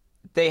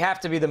 they have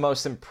to be the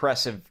most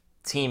impressive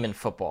team in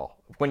football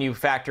when you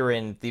factor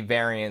in the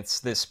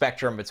variance, the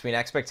spectrum between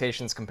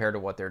expectations compared to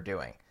what they're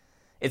doing.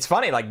 It's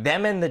funny, like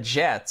them and the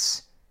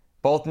Jets,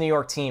 both New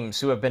York teams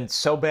who have been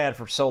so bad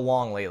for so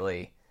long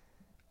lately,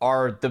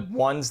 are the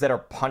ones that are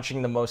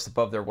punching the most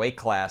above their weight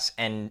class.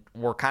 And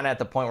we're kind of at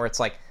the point where it's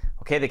like,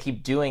 okay, they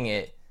keep doing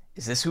it.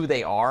 Is this who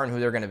they are and who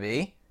they're going to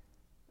be?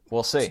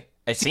 We'll see.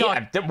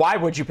 Why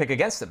would you pick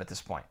against them at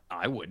this point?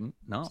 I wouldn't.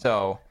 No.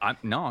 So I'm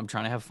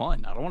trying to have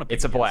fun. I don't want to pick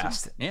It's a against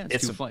blast. them. Yeah,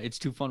 it's too fun. It's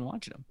too fun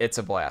watching them. It's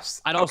a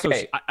blast. I'd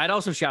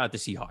also shout out the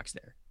Seahawks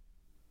there.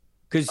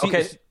 Because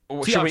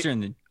Seahawks are in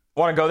the...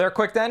 Want to go there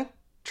quick then?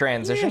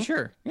 Transition? Yeah,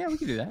 sure. Yeah, we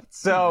can do that.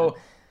 So,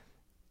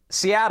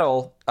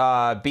 Seattle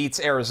beats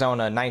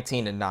Arizona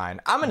 19-9.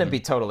 I'm going to be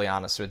totally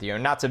honest with you,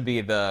 and not to be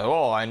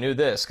I knew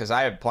this, because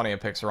I had plenty of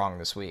picks wrong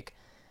this week.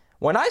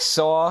 When I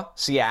saw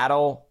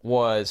Seattle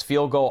was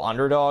field goal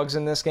underdogs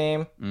in this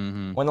game,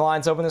 when the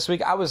lines opened this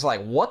week, I was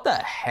like, what the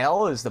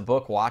hell is the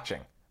book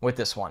watching with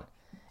this one?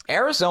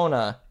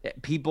 Arizona's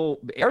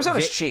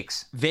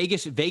cheeks.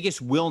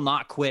 Vegas will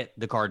not quit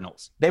the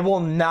Cardinals. They will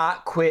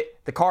not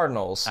quit the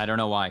Cardinals. I don't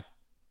know why.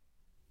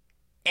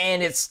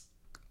 And it's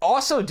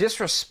also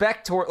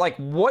disrespect toward, like,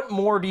 what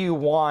more do you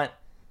want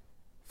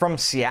from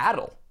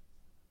Seattle?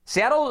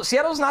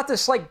 Seattle's not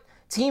this, like,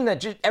 team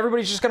that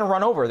everybody's just going to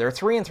run over. They're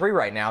 3-3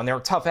 right now, and they're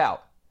tough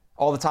out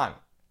all the time.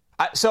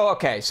 I don't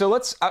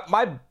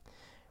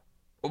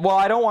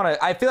want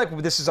to, I feel like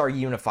this is our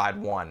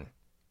unified one.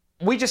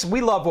 We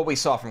love what we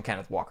saw from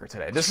Kenneth Walker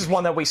today. This is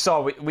one that we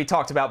saw, we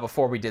talked about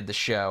before we did the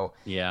show.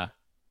 Yeah.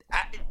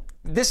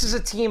 This is a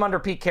team under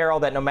Pete Carroll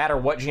that no matter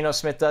what Geno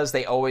Smith does,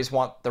 they always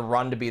want the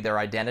run to be their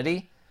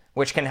identity,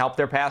 which can help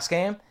their pass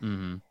game.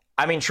 Mm-hmm.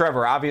 I mean,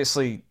 Trevor,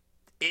 obviously,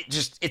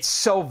 it's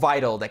so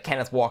vital that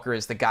Kenneth Walker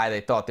is the guy they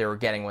thought they were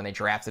getting when they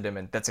drafted him,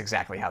 and that's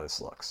exactly how this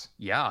looks.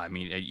 Yeah, I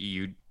mean,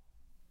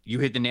 you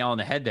hit the nail on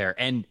the head there.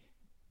 And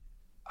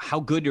how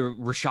good did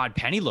Rashad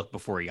Penny look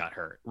before he got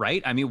hurt,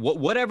 right? I mean,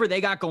 whatever they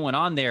got going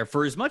on there,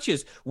 for as much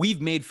as we've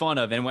made fun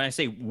of, and when I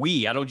say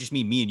we, I don't just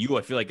mean me and you,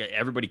 I feel like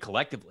everybody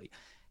collectively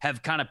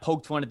have kind of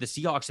poked fun at the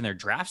Seahawks and their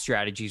draft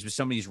strategies with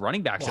some of these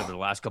running backs over the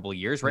last couple of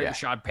years, right? Yeah.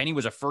 Rashad Penny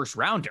was a first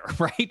rounder,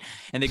 right?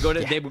 And they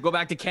would go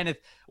back to Kenneth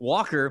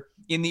Walker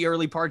in the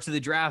early parts of the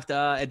draft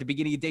at the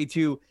beginning of day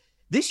 2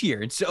 this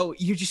year. And so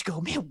you just go,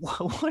 man,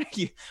 what are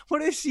the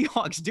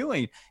Seahawks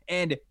doing?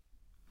 And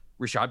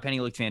Rashad Penny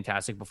looked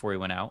fantastic before he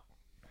went out.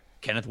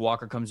 Kenneth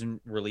Walker comes in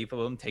relief of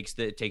him, takes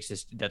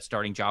that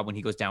starting job when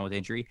he goes down with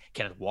injury.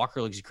 Kenneth Walker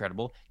looks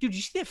incredible. Dude, did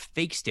you see that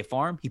fake stiff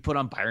arm he put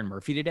on Byron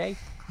Murphy today?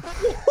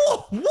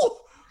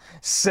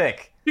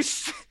 Sick.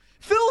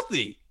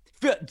 Filthy.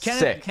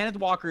 Kenneth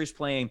Walker is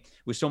playing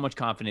with so much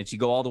confidence. You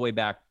go all the way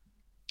back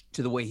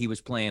to the way he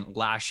was playing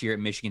last year at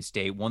Michigan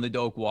State, won the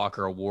Doak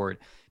Walker Award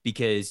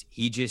because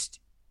he just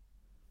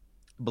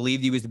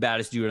believed he was the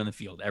baddest dude on the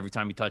field every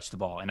time he touched the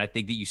ball. And I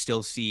think that you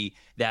still see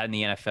that in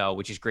the NFL,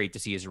 which is great to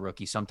see as a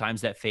rookie.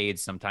 Sometimes that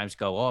fades. Sometimes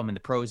go, oh, I'm in the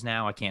pros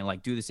now. I can't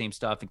like do the same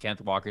stuff. And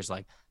Kenneth Walker's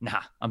like,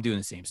 nah, I'm doing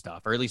the same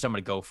stuff, or at least I'm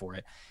going to go for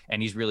it.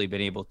 And he's really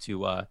been able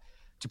to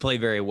play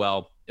very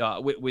well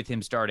with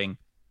him starting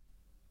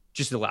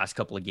just the last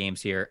couple of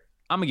games here.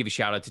 I'm going to give a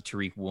shout out to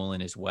Tariq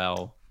Woolen as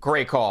well.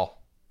 Great call.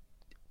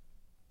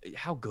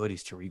 How good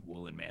is Tariq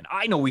Woolen, man?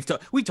 I know we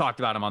talked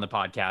about him on the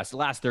podcast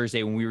last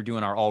Thursday when we were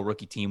doing our all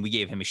rookie team. We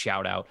gave him a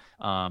shout out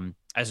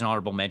as an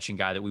honorable mention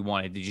guy that we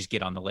wanted to just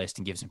get on the list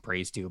and give some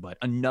praise to. But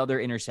another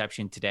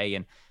interception today.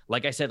 And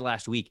like I said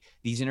last week,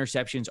 these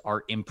interceptions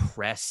are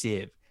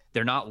impressive.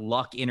 They're not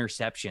luck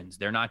interceptions.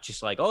 They're not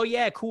just like, oh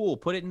yeah, cool,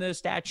 put it in the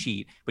stat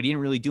sheet. But he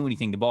didn't really do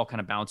anything. The ball kind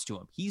of bounced to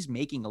him. He's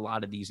making a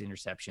lot of these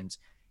interceptions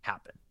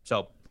happen.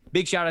 So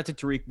big shout out to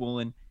Tariq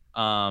Woolen.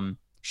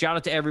 Shout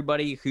out to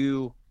everybody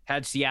who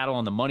had Seattle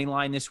on the money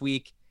line this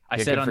week. I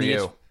said on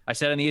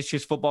the It's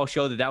Just Football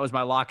show that was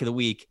my lock of the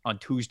week on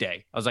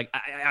Tuesday. I was like,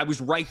 I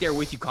was right there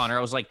with you, Connor.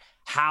 I was like,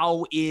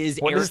 how is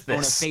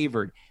Arizona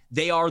favored?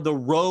 They are the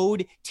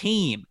road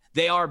team.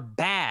 They are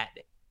bad.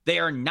 They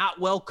are not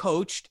well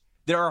coached.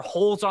 There are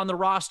holes on the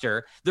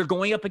roster. They're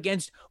going up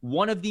against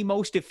one of the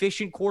most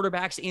efficient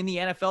quarterbacks in the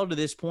NFL to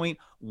this point.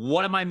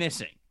 What am I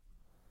missing?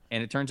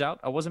 And it turns out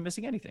I wasn't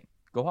missing anything.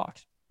 Go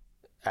Hawks.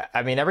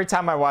 I mean, every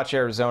time I watch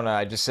Arizona,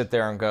 I just sit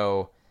there and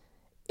go,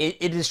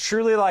 it is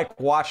truly like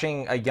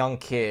watching a young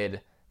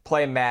kid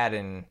play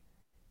Madden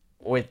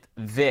with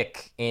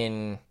Vic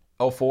in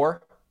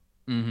 04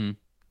 and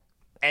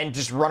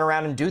just run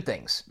around and do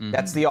things.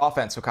 That's the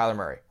offense with Kyler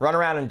Murray. Run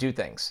around and do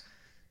things.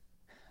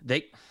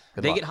 They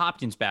get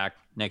Hopkins back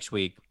next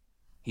week.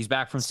 He's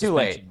back from suspension. Too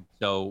late.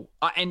 So,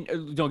 and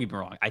don't get me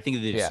wrong. I think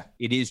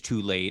it is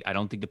too late. I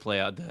don't think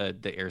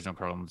the Arizona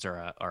Cardinals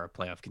are a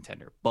playoff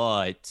contender,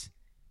 but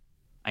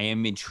I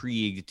am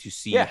intrigued to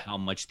see how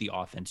much the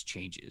offense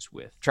changes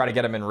with. Try to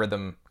get him in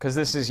rhythm because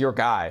this is your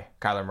guy,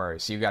 Kyler Murray.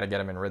 So you got to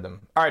get him in rhythm.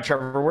 All right,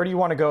 Trevor, where do you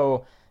want to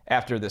go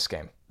after this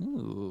game?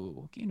 Ooh,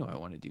 what game do I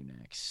want to do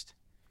next?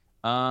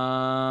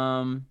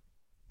 Bengals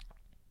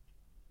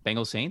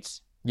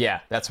Saints. Yeah,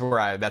 that's what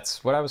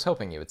I was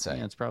hoping you would say.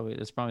 Yeah, that's probably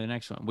the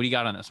next one. What do you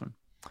got on this one?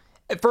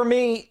 For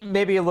me,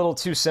 maybe a little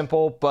too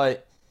simple,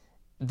 but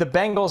the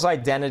Bengals'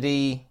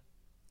 identity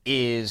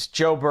is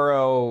Joe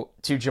Burrow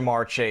to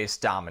Ja'Marr Chase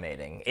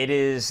dominating.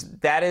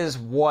 That is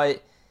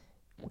what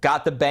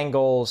got the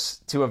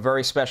Bengals to a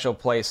very special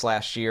place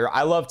last year.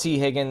 I love T.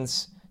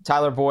 Higgins.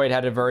 Tyler Boyd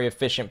had a very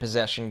efficient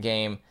possession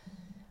game,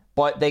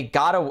 but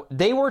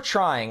they were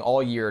trying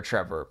all year,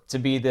 Trevor, to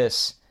be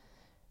this.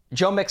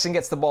 Joe Mixon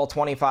gets the ball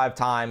 25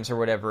 times or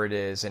whatever it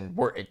is, and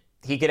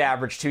he could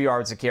average 2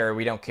 yards a carry.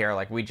 We don't care.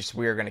 Like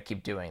we're going to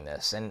keep doing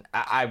this. And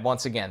I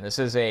once again, this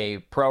is a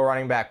pro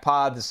running back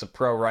pod. This is a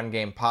pro run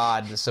game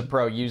pod. This is a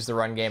pro use the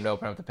run game to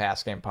open up the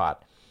pass game pod.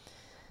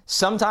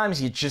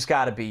 Sometimes you just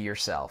got to be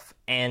yourself.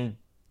 And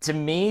to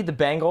me, the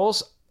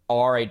Bengals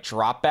are a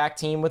drop back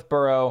team with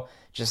Burrow,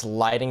 just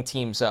lighting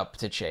teams up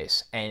to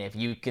Chase. And if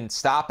you can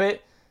stop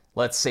it,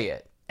 let's see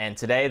it. And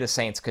today, the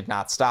Saints could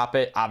not stop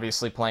it.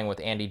 Obviously, playing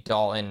with Andy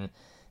Dalton,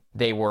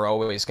 they were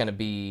always going to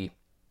be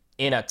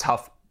in a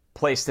tough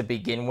place to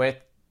begin with,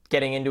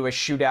 getting into a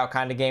shootout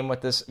kind of game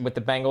with the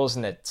Bengals,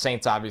 and the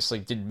Saints obviously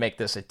did make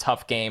this a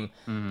tough game,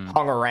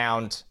 hung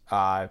around,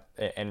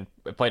 and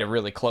played a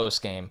really close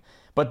game.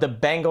 But the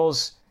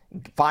Bengals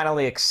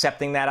finally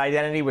accepting that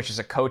identity, which is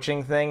a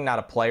coaching thing, not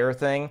a player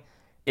thing,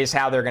 is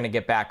how they're going to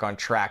get back on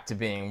track to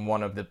being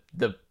one of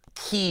the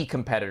key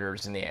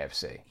competitors in the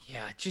AFC.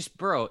 Yeah, just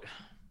Burrow.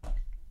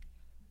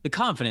 The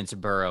confidence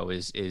of Burrow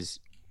is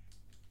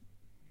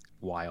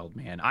wild,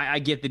 man. I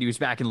get that he was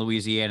back in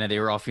Louisiana. They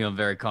were all feeling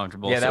very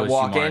comfortable. Yeah, that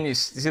walk-in. You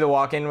see the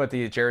walk-in with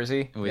the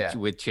jersey?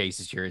 With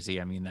Chase's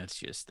jersey. I mean,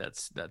 that's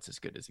as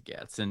good as it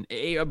gets. And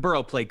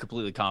Burrow played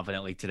completely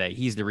confidently today.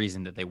 He's the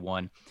reason that they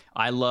won.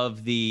 I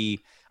love the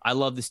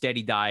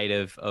steady diet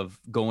of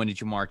going to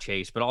Ja'Marr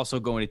Chase, but also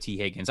going to T.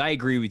 Higgins. I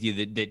agree with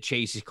you that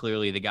Chase is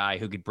clearly the guy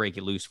who could break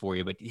it loose for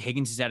you, but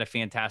Higgins has had a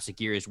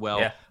fantastic year as well.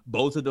 Yeah.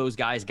 Both of those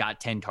guys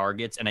got 10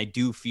 targets, and I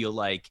do feel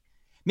like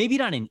maybe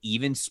not an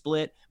even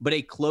split, but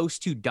a close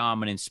to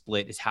dominant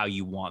split is how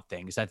you want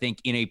things. I think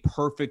in a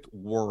perfect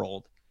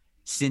world,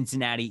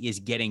 Cincinnati is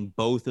getting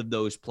both of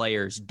those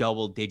players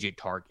double-digit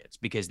targets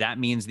because that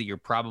means that you're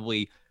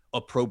probably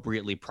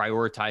appropriately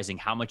prioritizing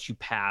how much you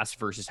pass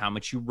versus how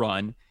much you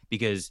run,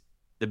 because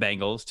the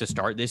Bengals to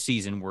start this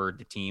season were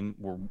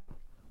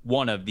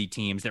one of the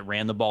teams that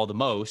ran the ball the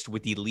most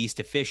with the least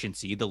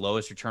efficiency, the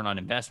lowest return on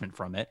investment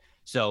from it.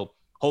 So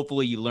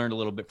hopefully you learned a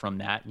little bit from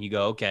that and you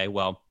go, okay,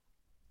 well,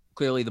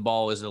 clearly the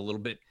ball is a little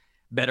bit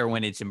better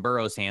when it's in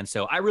Burrow's hands.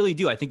 So I really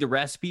do. I think the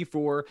recipe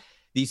for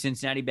the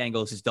Cincinnati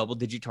Bengals is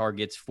double-digit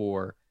targets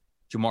for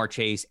Ja'Marr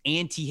Chase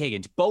and T.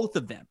 Higgins, both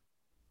of them,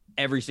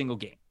 every single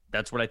game.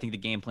 That's what I think the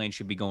game plan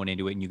should be going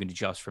into it, and you can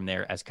adjust from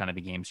there as kind of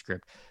the game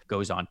script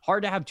goes on.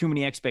 Hard to have too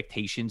many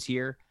expectations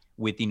here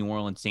with the New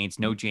Orleans Saints.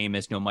 No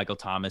Jameis, no Michael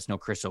Thomas, no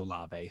Chris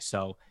Olave.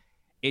 So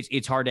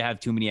it's hard to have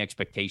too many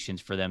expectations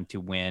for them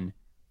to win.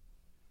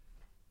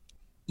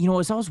 You know,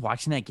 as I was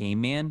watching that game,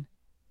 man,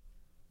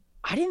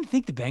 I didn't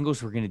think the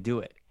Bengals were going to do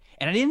it.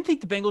 And I didn't think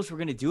the Bengals were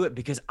going to do it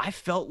because I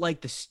felt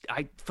like the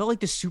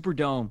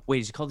Superdome.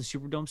 Wait, is it called the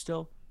Superdome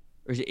still?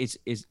 Or is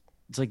it's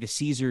like the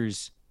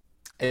Caesars?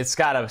 It's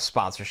got a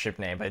sponsorship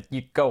name, but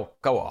you go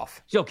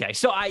off. Okay,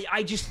 so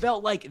I just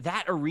felt like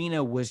that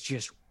arena was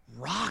just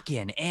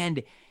rocking.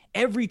 And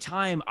every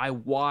time I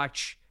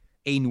watch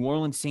a New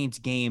Orleans Saints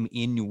game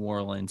in New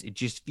Orleans, it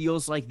just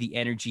feels like the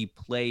energy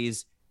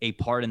plays a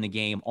part in the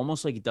game,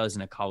 almost like it does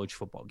in a college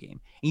football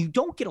game. And you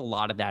don't get a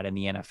lot of that in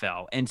the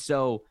NFL. And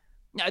so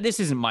now, this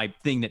isn't my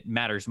thing that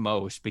matters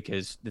most,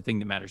 because the thing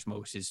that matters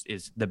most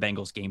is the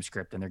Bengals game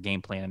script and their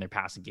game plan and their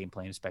passing game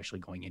plan, especially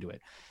going into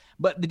it.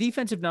 But the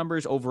defensive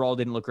numbers overall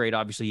didn't look great.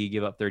 Obviously, you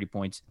give up 30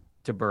 points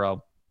to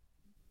Burrow.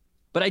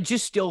 But I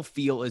just still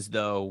feel as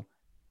though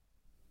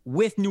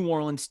with New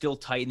Orleans still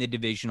tight in the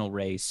divisional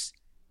race,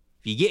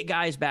 if you get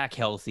guys back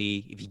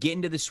healthy, if you get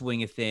into the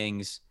swing of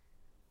things,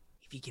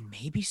 if you can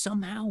maybe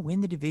somehow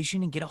win the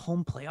division and get a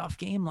home playoff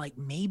game, like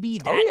maybe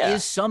that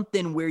is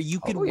something where you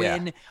can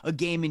win a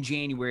game in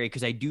January,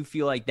 because I do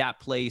feel like that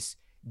place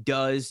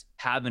does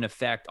have an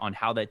effect on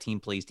how that team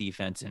plays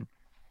defense. And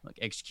like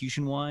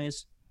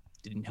execution-wise,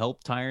 didn't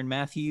help Tyrann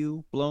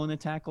Mathieu blowing the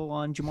tackle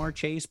on Jamar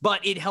Chase,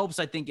 but it helps,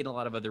 I think, in a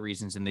lot of other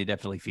reasons, and they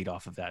definitely feed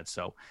off of that.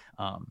 So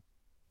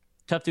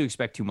tough to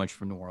expect too much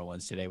from New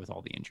Orleans today with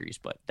all the injuries,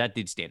 but that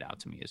did stand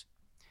out to me as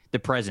the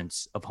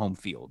presence of home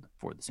field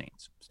for the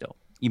Saints still,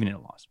 even in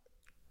a loss.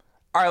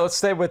 All right, let's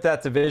stay with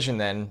that division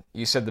then.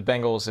 You said the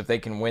Bengals, if they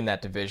can win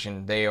that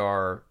division, they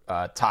are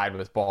tied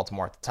with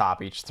Baltimore at the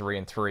top, each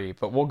 3-3.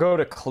 But we'll go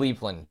to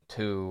Cleveland,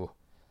 who,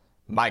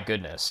 my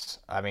goodness,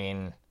 I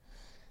mean,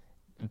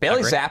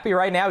 Bailey Zappi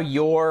right now,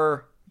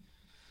 your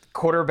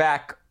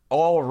quarterback,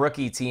 all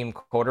rookie team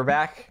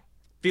quarterback.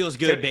 Feels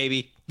good,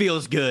 baby.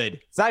 Feels good.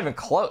 It's not even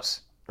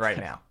close right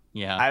now.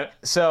 Yeah.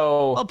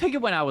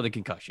 Pickett went out with a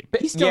concussion.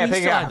 He's still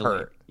got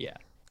hurt. Yeah.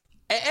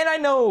 And I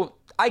know,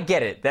 I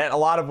get it, that a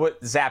lot of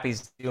what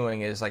Zappi's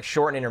doing is like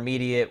short and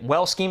intermediate,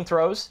 well-schemed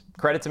throws.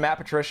 Credit to Matt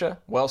Patricia.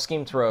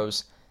 Well-schemed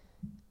throws.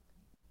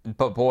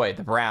 But boy,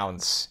 the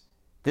Browns,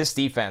 this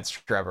defense,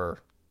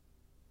 Trevor,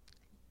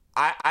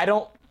 I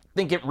don't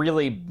think it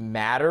really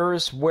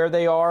matters where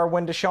they are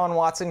when Deshaun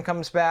Watson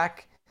comes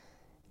back.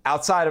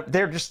 Outside of,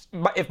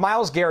 if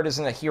Myles Garrett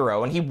isn't a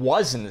hero, and he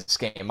was in this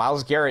game,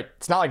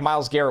 it's not like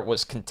Myles Garrett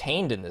was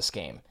contained in this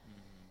game.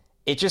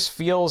 It just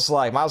feels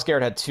like Myles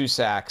Garrett had 2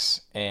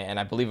 sacks and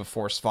I believe a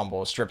forced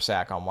fumble, a strip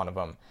sack on one of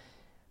them.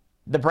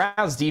 The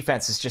Browns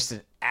defense is just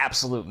an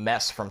absolute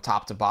mess from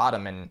top to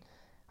bottom. And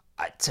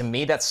to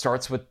me, that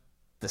starts with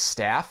the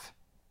staff.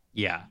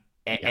 Yeah.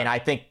 And I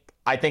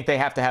think they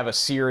have to have a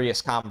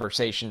serious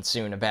conversation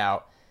soon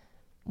about,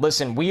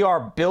 listen, we are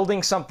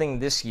building something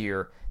this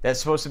year that's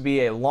supposed to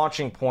be a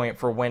launching point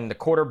for when the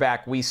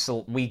quarterback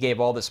we gave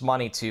all this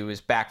money to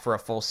is back for a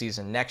full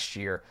season next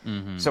year.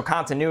 Mm-hmm. So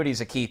continuity is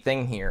a key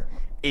thing here.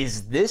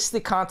 Is this the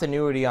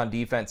continuity on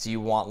defense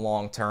you want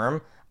long term?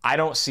 I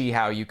don't see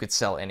how you could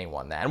sell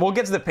anyone that. And we'll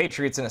get to the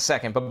Patriots in a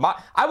second,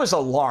 but I was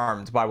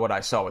alarmed by what I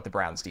saw with the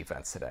Browns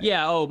defense today.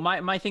 Yeah,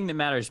 my thing that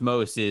matters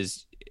most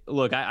is,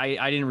 look, I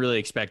didn't really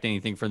expect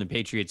anything from the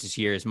Patriots this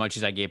year, as much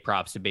as I gave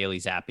props to Bailey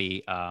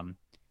Zappi.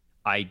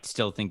 I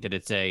still think that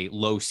it's a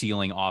low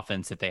ceiling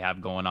offense that they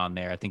have going on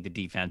there. I think the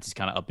defense is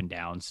kind of up and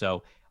down.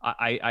 So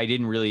I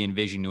didn't really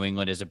envision New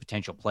England as a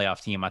potential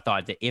playoff team. I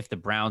thought that if the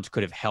Browns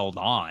could have held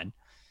on,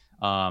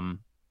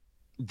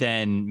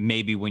 then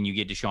maybe when you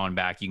get Deshaun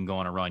back, you can go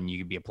on a run, you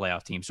could be a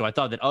playoff team. So I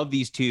thought that of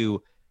these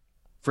two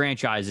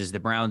franchises, the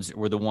Browns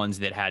were the ones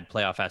that had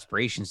playoff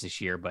aspirations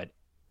this year. But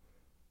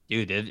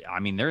dude,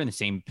 they're in the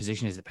same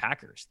position as the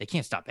Packers. They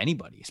can't stop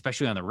anybody,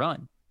 especially on the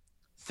run.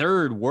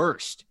 Third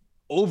worst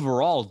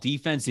overall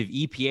defensive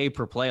EPA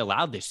per play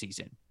allowed this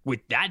season.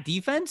 With that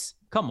defense,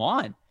 come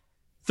on.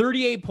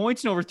 38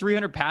 points and over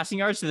 300 passing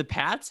yards to the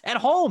Pats at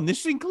home. This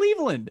is in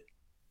Cleveland.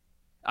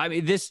 I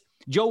mean,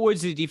 Joe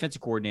Woods is the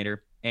defensive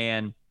coordinator,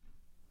 and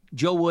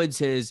Joe Woods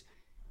he's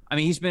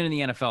been in the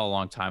NFL a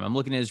long time. I'm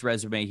looking at his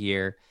resume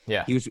here.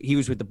 Yeah. He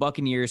was with the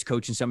Buccaneers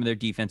coaching some of their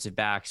defensive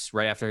backs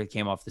right after they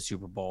came off the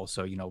Super Bowl.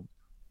 So,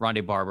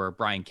 Rondé Barber,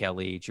 Brian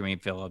Kelly,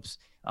 Jermaine Phillips,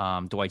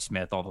 Dwight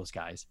Smith, all those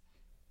guys.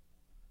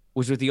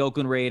 Was with the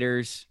Oakland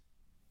Raiders,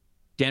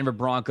 Denver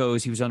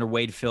Broncos. He was under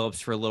Wade Phillips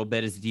for a little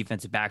bit as the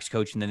defensive backs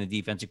coach and then the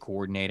defensive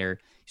coordinator.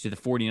 He's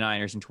with the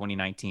 49ers in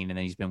 2019, and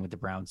then he's been with the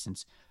Browns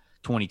since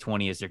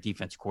 2020 as their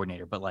defensive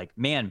coordinator. But,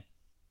 man,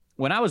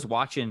 when I was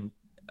watching,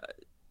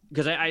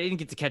 because I didn't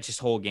get to catch this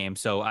whole game,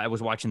 so I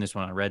was watching this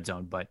one on Red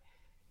Zone, but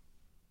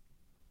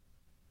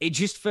it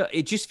just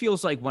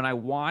feels like when I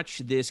watch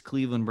this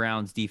Cleveland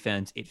Browns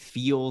defense, it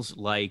feels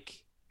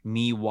like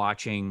me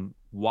watching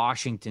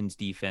Washington's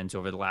defense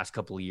over the last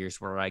couple of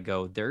years, where I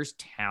go, there's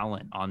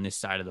talent on this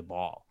side of the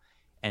ball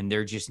and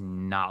they're just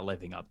not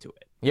living up to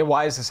it. Yeah,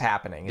 why is this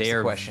happening? Is They the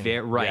are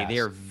question. right. Yes. They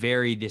are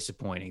very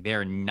disappointing. They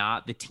are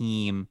not the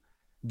team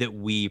that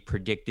we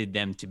predicted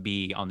them to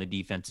be on the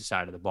defensive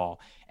side of the ball.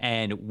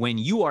 And when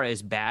you are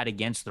as bad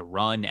against the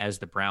run as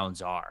the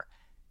Browns are,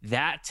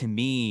 that to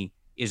me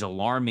is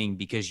alarming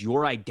because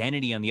your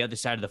identity on the other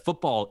side of the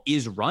football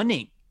is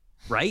running,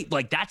 right?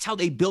 Like that's how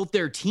they built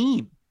their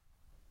team.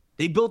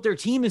 They built their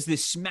team as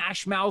this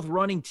smash mouth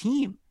running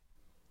team.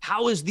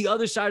 How is the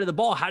other side of the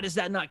ball? How does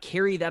that not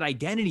carry that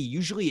identity?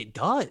 Usually it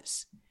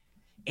does.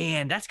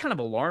 And that's kind of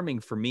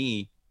alarming for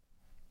me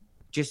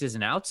just as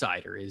an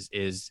outsider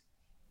is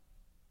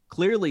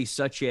clearly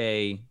such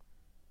a, I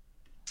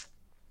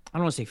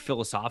don't want to say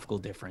philosophical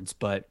difference,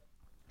 but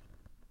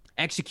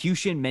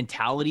execution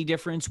mentality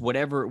difference,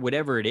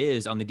 whatever it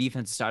is on the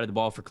defensive side of the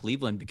ball for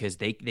Cleveland, because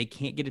they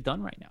can't get it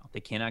done right now.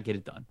 They cannot get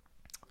it done.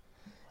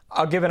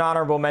 I'll give an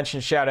honorable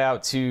mention shout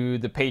out to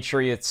the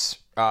Patriots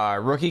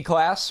rookie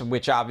class,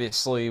 which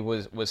obviously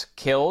was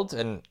killed.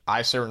 And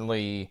I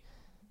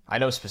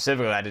know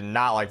specifically I did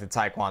not like the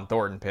Tyquan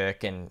Thornton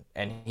pick, and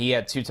he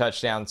had 2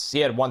 touchdowns. He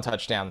had 1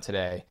 touchdown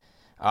today.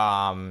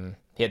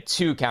 He had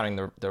 2 counting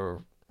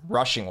the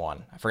rushing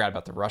one. I forgot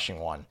about the rushing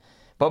one.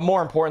 But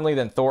more importantly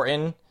than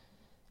Thornton,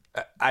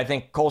 I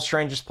think Cole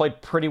Strange just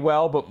played pretty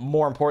well. But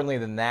more importantly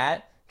than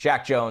that,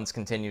 Jack Jones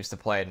continues to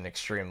play at an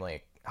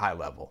extremely high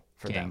level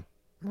for them.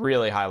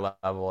 Really high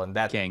level. And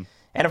that King.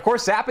 And of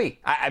course, Zappe.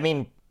 I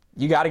mean,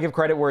 you got to give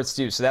credit where it's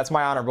due. So that's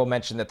my honorable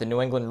mention, that the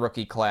New England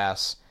rookie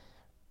class,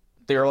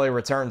 the early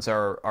returns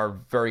are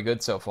very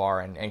good so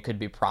far and could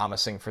be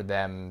promising for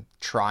them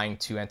trying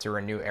to enter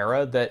a new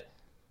era that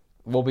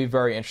will be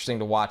very interesting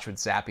to watch with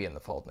Zappe in the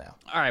fold now.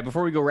 All right,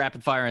 before we go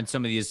rapid fire on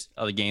some of these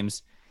other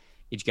games,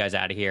 get you guys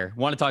out of here.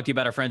 Want to talk to you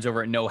about our friends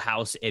over at No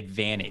House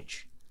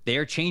Advantage. They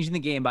are changing the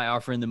game by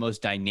offering the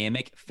most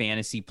dynamic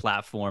fantasy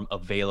platform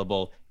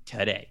available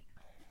today.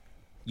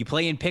 You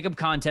play in pick'em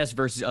contests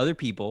versus other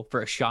people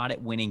for a shot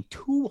at winning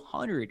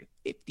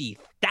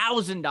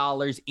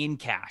 $250,000 in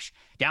cash.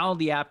 Download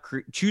the app,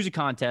 choose a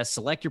contest,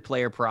 select your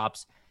player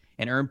props,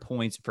 and earn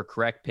points for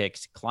correct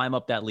picks. Climb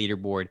up that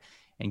leaderboard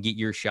and get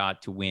your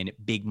shot to win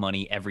big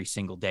money every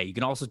single day. You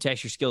can also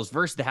test your skills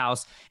versus the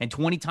house and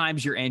 20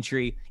 times your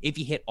entry if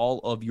you hit all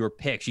of your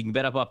picks. You can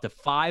bet up to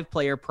 5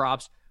 player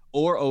props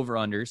or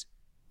over-unders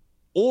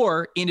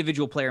or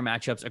individual player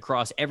matchups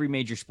across every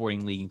major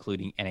sporting league,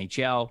 including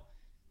NHL,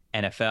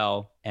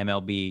 NFL,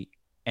 MLB,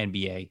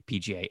 NBA,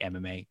 PGA,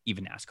 MMA,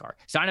 even NASCAR.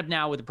 Sign up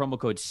now with the promo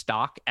code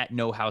STOCK at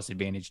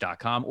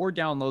nohouseadvantage.com or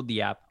download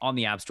the app on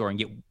the App Store and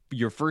get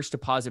your first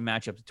deposit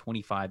match up to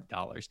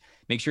 $25.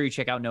 Make sure you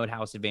check out No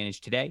House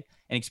Advantage today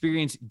and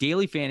experience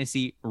daily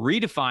fantasy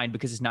redefined,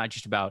 because it's not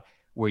just about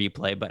where you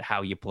play, but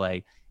how you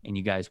play. And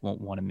you guys won't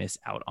want to miss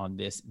out on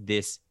this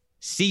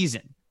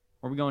season.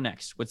 Where are we going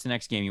next? What's the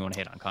next game you want to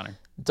hit on, Connor?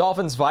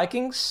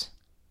 Dolphins-Vikings?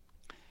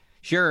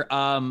 Sure.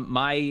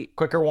 My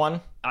quicker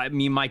one. I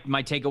mean, my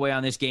takeaway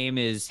on this game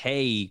is,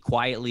 hey,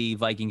 quietly,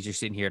 Vikings are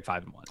sitting here at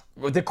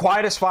 5-1. The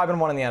quietest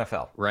 5-1 in the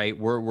NFL. Right.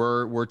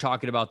 We're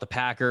talking about the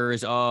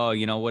Packers. Oh,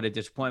 you know what a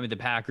disappointment the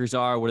Packers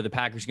are. What are the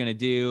Packers going to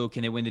do?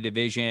 Can they win the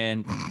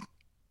division?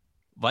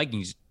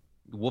 Vikings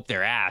whoop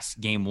their ass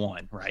game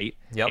 1, right?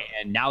 Yep.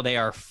 And now they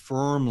are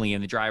firmly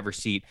in the driver's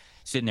seat,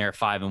 sitting there at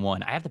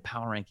 5-1. I have the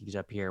power rankings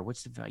up here.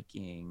 What's the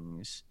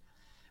Vikings?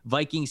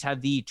 Vikings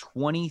have the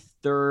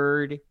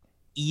 23rd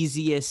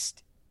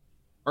easiest,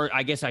 or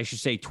I guess I should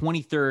say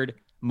 23rd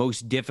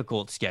most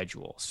difficult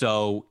schedule.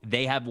 So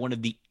they have one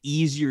of the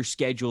easier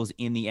schedules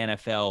in the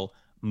NFL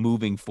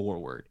moving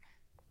forward.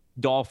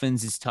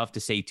 Dolphins is tough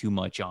to say too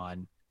much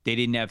on. They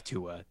didn't have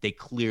Tua. They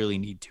clearly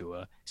need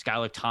Tua.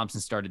 Skylar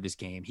Thompson started this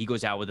game. He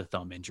goes out with a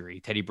thumb injury.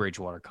 Teddy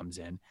Bridgewater comes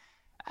in.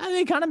 And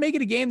they kind of make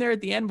it a game there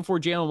at the end before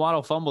Jalen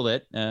Waddle fumbled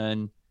it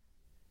and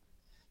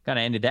kind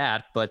of ended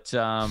that. But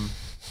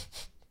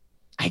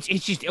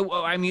it's just,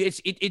 I mean,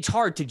 it's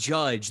hard to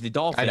judge the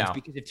Dolphins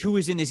because if Tua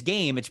is in this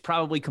game, it's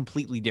probably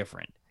completely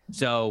different.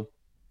 So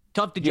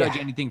tough to judge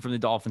anything from the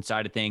Dolphins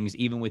side of things,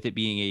 even with it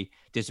being a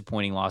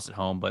disappointing loss at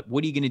home. But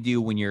what are you going to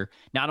do when you're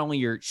not only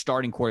your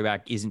starting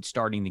quarterback isn't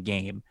starting the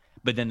game,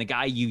 but then the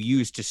guy you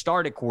used to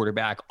start at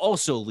quarterback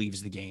also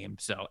leaves the game.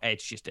 So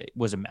it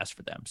was a mess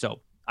for them. So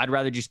I'd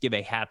rather just give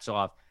a hats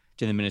off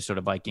to the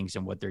Minnesota Vikings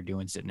and what they're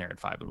doing sitting there at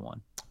 5-1.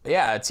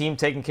 Yeah, a team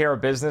taking care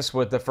of business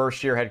with the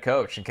first-year head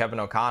coach and Kevin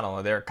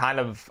O'Connell. They're kind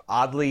of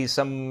oddly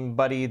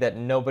somebody that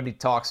nobody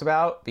talks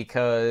about,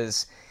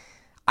 because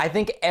I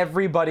think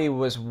everybody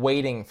was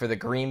waiting for the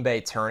Green Bay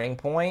turning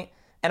point.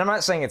 And I'm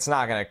not saying it's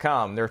not going to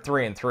come. They're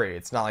 3-3.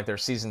 It's not like their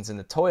season's in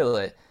the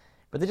toilet.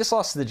 But they just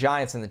lost to the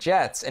Giants and the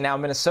Jets. And now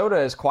Minnesota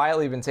has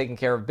quietly been taking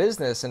care of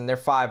business, and they're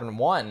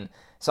 5-1.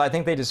 So I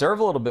think they deserve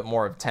a little bit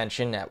more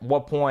attention. At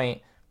what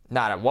point?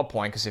 Not at what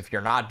point, because if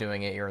you're not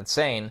doing it, you're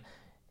insane.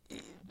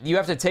 You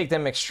have to take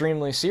them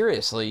extremely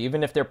seriously,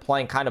 even if they're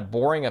playing kind of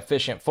boring,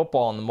 efficient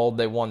football in the mold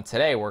they won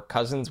today, where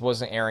Cousins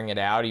wasn't airing it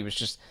out. He was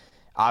just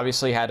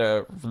obviously had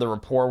the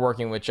rapport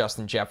working with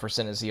Justin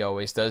Jefferson, as he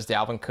always does.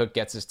 Dalvin Cook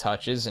gets his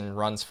touches and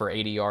runs for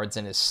 80 yards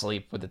in his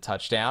sleep with a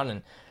touchdown.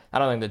 And I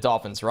don't think the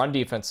Dolphins' run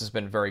defense has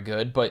been very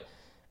good, but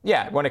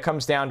Yeah, when it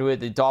comes down to it,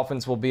 the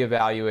Dolphins will be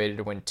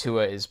evaluated when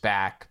Tua is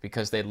back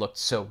because they looked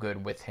so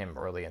good with him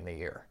early in the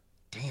year.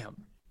 Damn,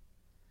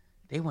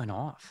 they went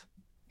off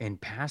in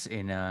pass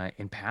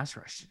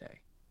rush today.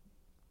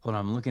 Hold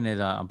on, I'm looking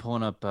at. I'm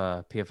pulling up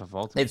PFF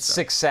Ultimate. It's stuff.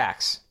 6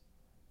 sacks.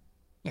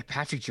 Yeah,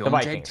 Patrick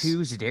Jones had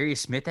 2. Zadarius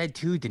Smith had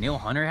 2. Daniil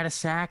Hunter had a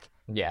sack.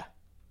 Yeah.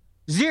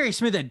 Zadarius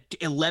Smith had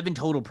 11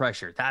 total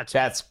pressure.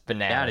 That's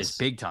bananas. That is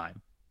big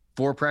time.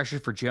 4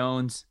 pressures for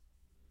Jones.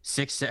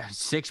 Six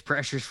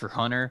pressures for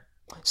Hunter.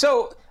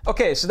 So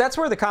that's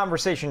where the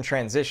conversation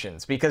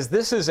transitions, because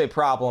this is a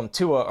problem,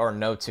 Tua or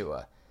no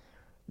Tua.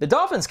 The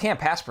Dolphins can't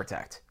pass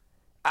protect.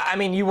 I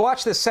mean, you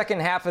watch the second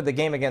half of the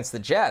game against the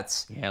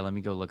Jets. Yeah, let me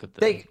go look at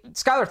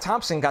Skylar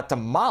Thompson got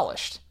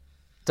demolished.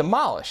 The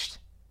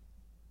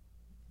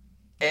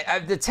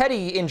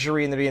Teddy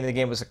injury in the beginning of the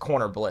game was a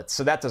corner blitz,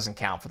 so that doesn't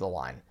count for the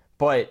line.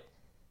 But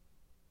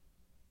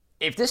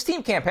if this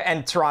team can't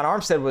and Teron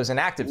Armstead was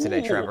inactive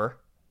today, Trevor,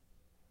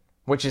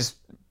 which is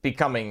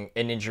becoming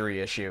an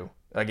injury issue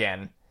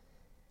again.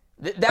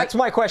 That's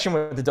my question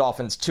with the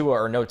Dolphins, Tua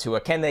or no Tua.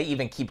 Can they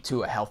even keep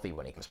Tua healthy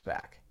when he comes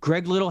back?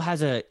 Greg Little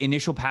has an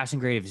initial passing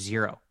grade of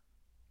 0.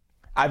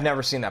 I've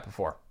never seen that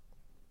before.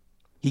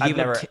 He gave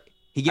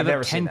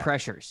up 10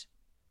 pressures,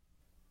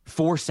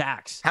 4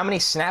 sacks. How many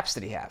snaps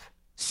did he have?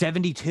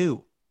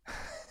 72.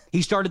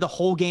 He started the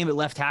whole game at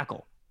left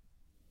tackle.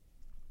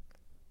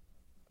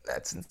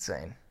 That's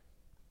insane.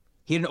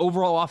 He had an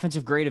overall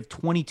offensive grade of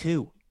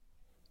 22.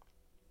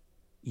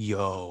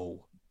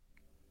 Yo.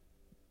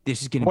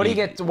 This is going to be...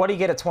 What do you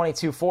get a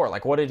 22 for?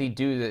 Like, what did he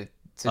do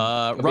to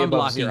run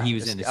blocking, 0? He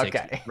was in the 60s.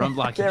 Okay. Run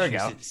blocking, he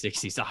was in the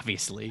 60s,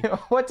 obviously.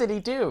 What did he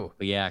do?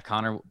 But yeah,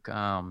 Connor...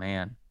 Oh,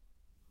 man.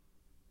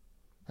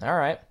 All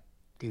right.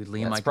 Dude,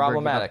 Liam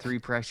Eichenberg gave up 3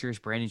 pressures.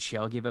 Brandon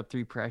Shell gave up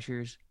 3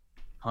 pressures.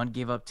 Hunt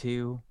gave up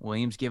 2.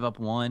 Williams gave up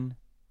 1.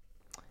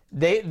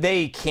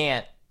 They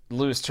can't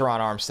lose Teron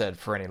Armstead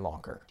for any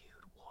longer. Dude,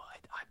 what?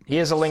 He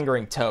has a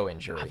lingering toe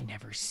injury. I've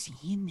never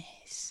seen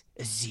this.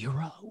 A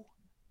 0.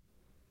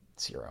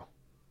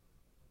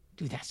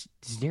 Dude, that's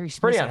very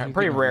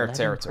pretty rare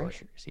territory.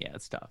 Pressures. Yeah,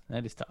 it's tough.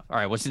 That is tough. All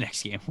right, what's the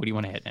next game? What do you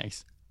want to hit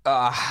next?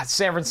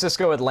 San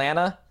Francisco,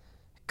 Atlanta.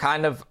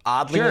 Kind of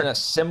oddly in a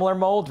similar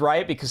mold,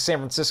 right? Because San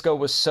Francisco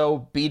was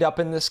so beat up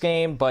in this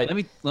game, but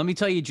let me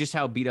tell you just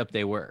how beat up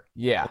they were.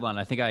 Yeah. Hold on.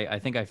 I think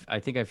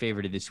I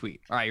favored it this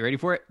week. All right, you ready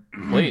for it?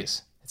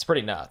 Please. It's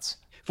pretty nuts.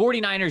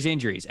 49ers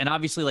injuries. And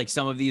obviously, like,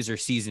 some of these are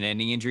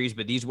season-ending injuries,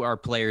 but these are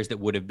players that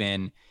would have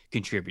been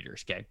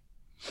contributors, okay?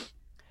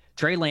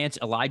 Trey Lance,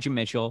 Elijah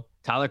Mitchell,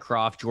 Tyler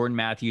Kroft, Jordan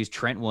Matthews,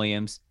 Trent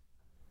Williams,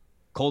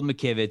 Colton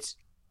McKivitz,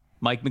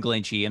 Mike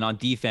McGlinchey. And on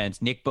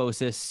defense, Nick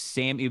Bosa,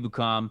 Sam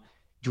Ibukam,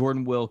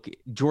 Jordan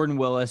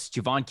Willis,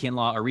 Javon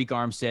Kinlaw, Arik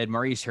Armstead,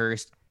 Maurice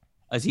Hurst,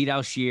 Azeez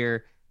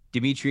Al-Shir,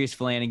 Demetrius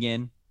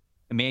Flanagan,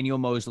 Emmanuel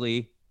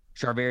Mosley,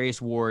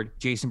 Charvarius Ward,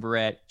 Jason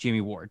Barrett,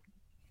 Jimmy Ward.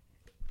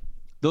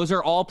 Those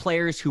are all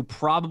players who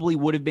probably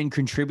would have been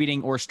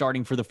contributing or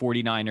starting for the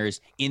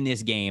 49ers in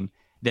this game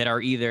that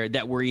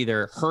were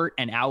either hurt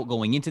and out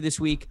going into this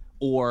week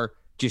or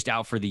just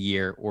out for the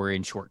year or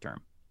in short term.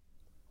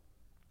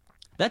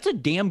 That's a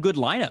damn good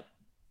lineup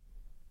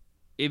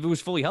if it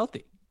was fully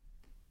healthy.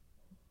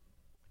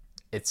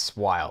 It's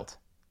wild.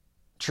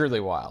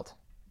 Truly wild.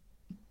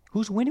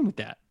 Who's winning with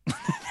that?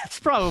 That's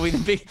probably the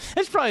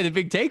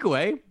big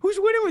takeaway. Who's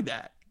winning with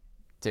that?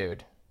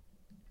 Dude.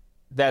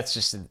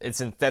 That's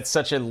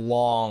such a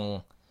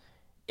long,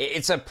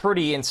 it's a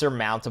pretty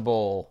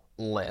insurmountable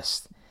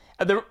list.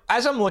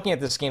 As I'm looking at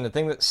this game, the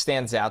thing that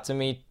stands out to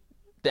me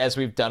as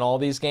we've done all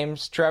these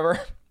games, Trevor,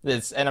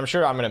 and I'm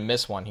sure I'm going to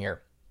miss one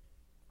here.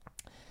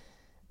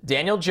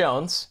 Daniel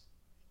Jones,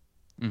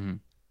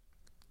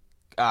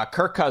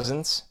 Kirk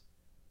Cousins,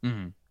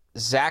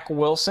 Zach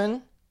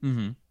Wilson,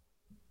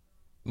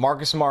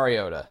 Marcus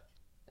Mariota,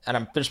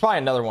 and there's probably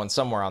another one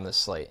somewhere on this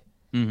slate.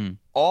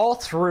 All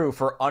threw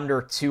for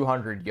under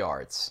 200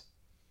 yards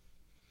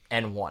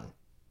and won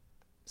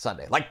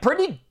Sunday. Like,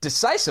 pretty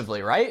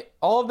decisively, right?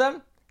 All of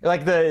them?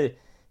 Like, the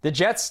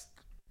Jets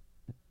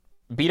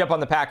beat up on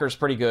the Packers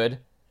pretty good.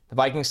 The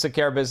Vikings took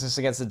care of business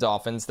against the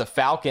Dolphins. The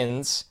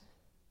Falcons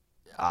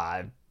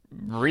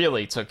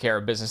really took care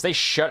of business. They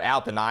shut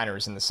out the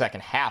Niners in the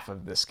second half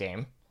of this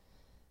game.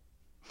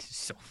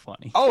 So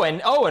funny. Oh,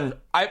 and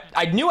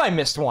I knew I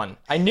missed one.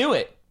 I knew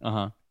it.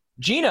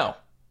 Geno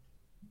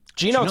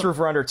threw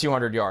for under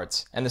 200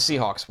 yards, and the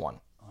Seahawks won.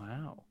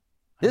 Wow.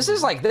 This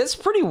is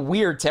pretty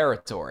weird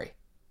territory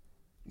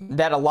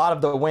that a lot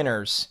of the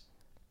winners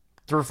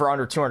threw for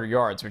under 200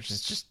 yards, which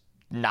is just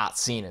not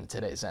seen in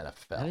today's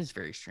NFL. That is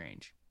very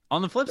strange.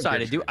 On the flip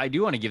side, I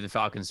do want to give the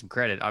Falcons some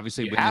credit.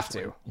 Obviously, you have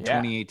to.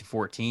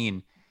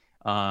 28-14.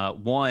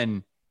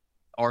 One,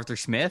 Arthur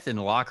Smith in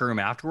the locker room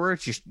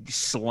afterwards, just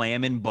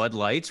slamming Bud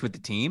Lights with the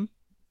team.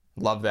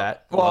 Love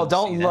that. Well,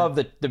 don't love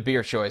the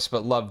beer choice,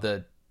 but love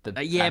the but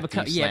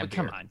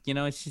come on. You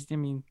know, it's just, I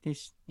mean, they're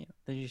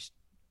just.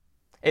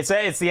 I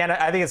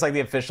think it's like the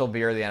official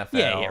beer of the NFL.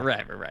 Yeah,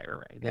 right.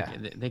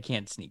 They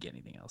can't sneak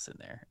anything else in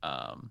there.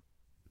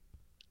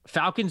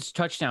 Falcons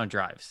touchdown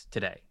drives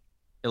today.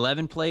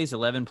 11 plays,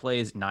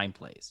 9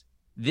 plays.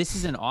 This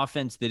is an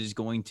offense that is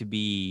going to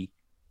be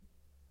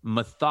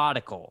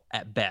methodical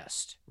at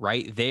best,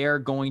 right? They're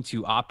going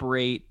to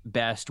operate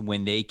best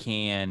when they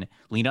can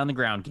lean on the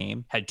ground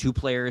game. Had 2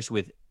 players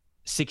with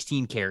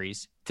 16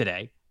 carries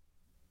today.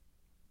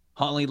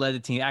 Huntley led the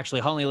team.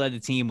 Actually, Huntley led the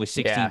team with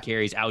 16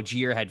 carries.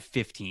 Algier had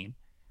 15.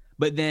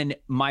 But then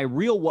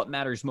what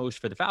matters most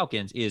for the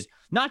Falcons is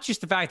not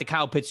just the fact that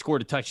Kyle Pitts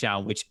scored a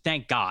touchdown, which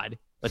thank God,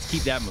 let's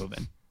keep that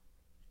moving.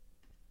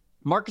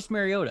 Marcus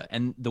Mariota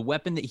and the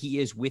weapon that he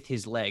is with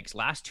his legs.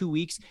 Last 2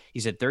 weeks,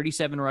 he's had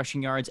 37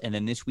 rushing yards, and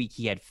then this week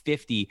he had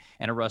 50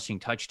 and a rushing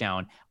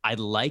touchdown. I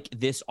like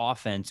this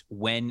offense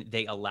when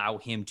they allow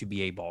him to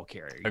be a ball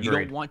carrier. Agreed. You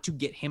don't want to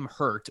get him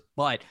hurt,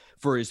 but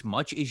for as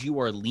much as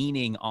you are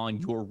leaning on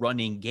your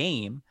running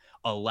game,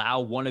 allow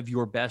one of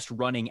your best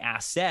running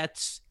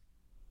assets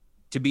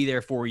to be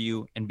there for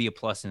you and be a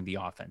plus in the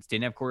offense.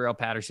 Didn't have Cordell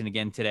Patterson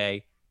again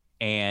today.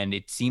 And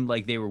it seemed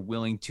like they were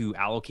willing to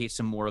allocate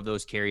some more of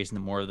those carries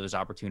and more of those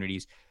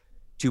opportunities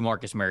to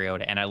Marcus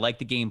Mariota. And I like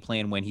the game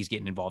plan when he's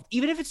getting involved,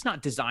 even if it's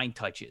not design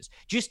touches,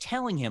 just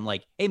telling him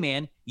like, hey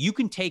man, you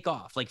can take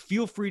off. Like,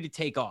 feel free to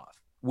take off.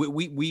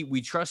 We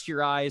trust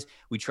your eyes.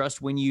 We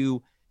trust when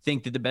you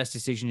think that the best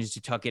decision is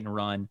to tuck it and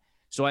run.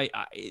 So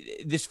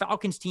this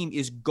Falcons team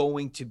is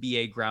going to be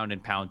a ground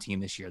and pound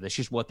team this year. That's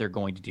just what they're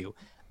going to do.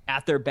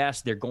 At their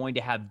best, they're going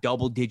to have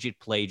double-digit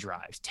play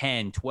drives,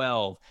 10,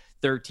 12,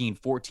 13,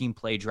 14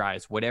 play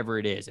drives, whatever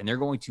it is. And they're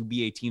going to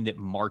be a team that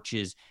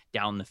marches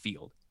down the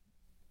field.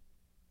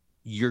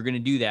 You're going to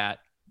do that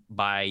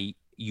by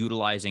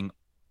utilizing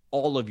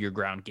all of your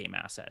ground game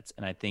assets.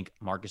 And I think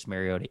Marcus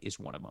Mariota is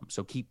one of them.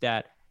 So keep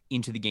that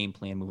into the game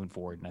plan moving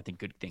forward. And I think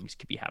good things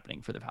could be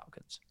happening for the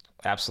Falcons.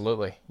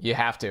 Absolutely. You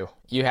have to.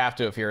 You have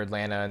to if you're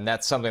Atlanta. And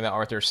that's something that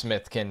Arthur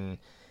Smith can,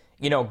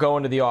 go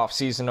into the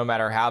offseason, no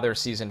matter how their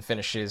season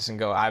finishes, and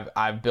go,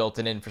 I've built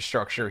an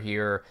infrastructure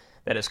here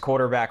that is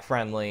quarterback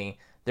friendly.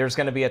 There's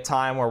going to be a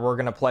time where we're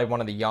going to play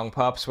one of the young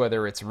pups,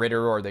 whether it's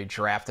Ritter or they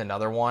draft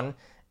another one.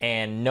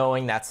 And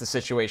knowing that's the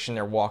situation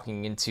they're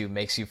walking into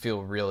makes you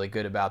feel really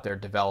good about their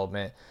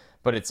development.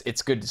 But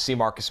it's good to see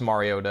Marcus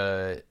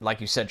Mariota, like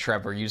you said,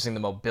 Trevor, using the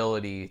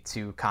mobility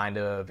to kind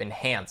of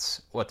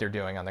enhance what they're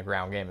doing on the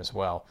ground game as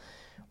well.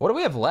 What do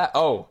we have left?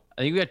 Oh,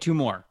 I think we got 2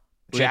 more.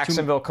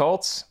 Jacksonville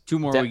Colts. 2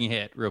 more we can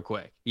hit real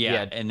quick.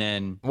 Yeah, and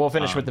then we'll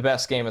finish with the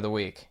best game of the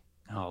week.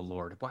 Oh,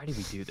 Lord. Why did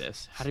we do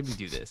this? How did we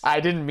do this? I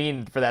didn't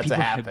mean for that to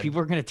happen.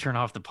 People are going to turn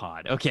off the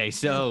pod. Okay,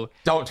 so...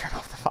 Don't turn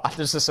off the pod.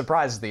 There's a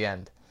surprise at the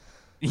end.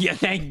 Yeah,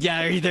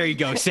 there you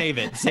go. Save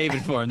it. Save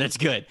it for him. That's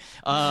good.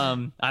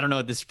 I don't know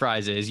what the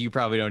surprise is. You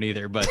probably don't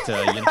either, but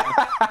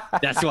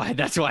that's why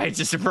it's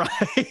a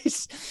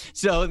surprise.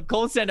 So the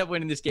Colts end up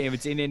winning this game.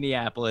 It's in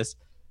Indianapolis,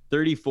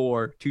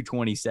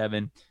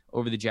 34-27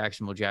 over the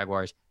Jacksonville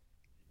Jaguars.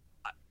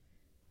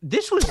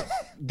 This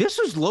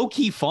was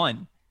low-key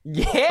fun.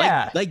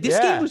 Yeah. Like this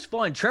game was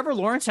fun. Trevor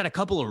Lawrence had a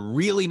couple of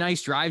really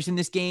nice drives in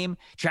this game.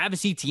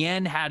 Travis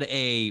Etienne had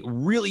a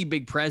really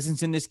big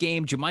presence in this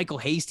game.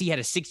 JaMychal Hasty had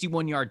a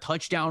 61-yard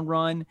touchdown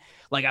run.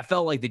 Like, I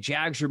felt like the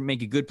Jags were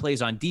making good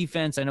plays on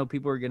defense. I know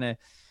people are going to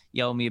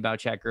yell at me about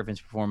Chad Griffin's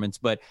performance,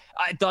 but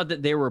I thought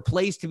that there were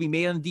plays to be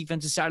made on the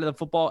defensive side of the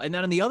football. And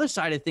then on the other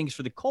side of things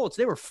for the Colts,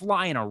 they were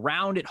flying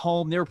around at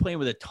home. They were playing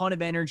with a ton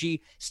of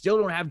energy. Still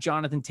don't have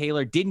Jonathan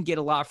Taylor. Didn't get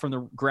a lot from the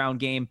ground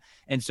game.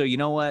 And so, you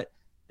know what?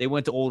 They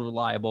went to old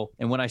reliable.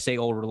 And when I say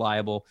old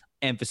reliable,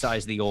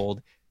 emphasize the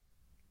old.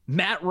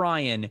 Matt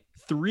Ryan,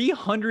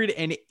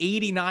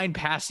 389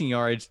 passing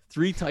yards,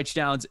 3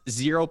 touchdowns,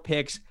 0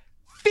 picks,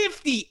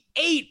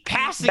 58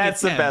 passing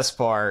attempts. That's the best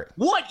part.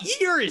 What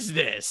year is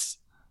this?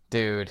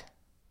 Dude.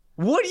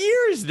 What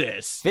year is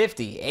this?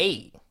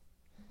 58.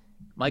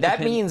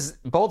 That means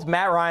both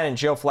Matt Ryan and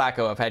Joe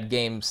Flacco have had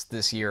games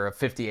this year of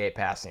 58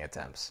 passing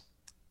attempts.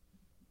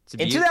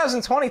 In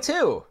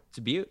 2022. It's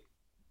a beaut.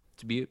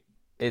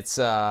 It's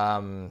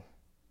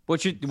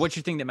what's your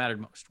thing that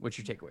mattered most? What's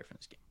your takeaway from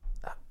this game?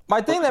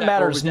 My thing that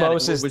matters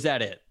most is was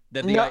that it?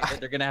 That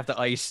they're gonna have to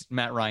ice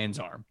Matt Ryan's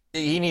arm.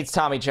 He needs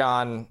Tommy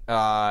John,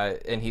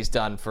 and he's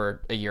done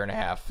for a year and a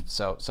half.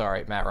 So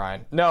sorry, Matt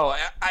Ryan. No,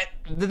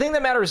 the thing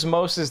that matters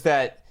most is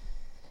that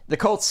the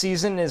Colts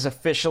season is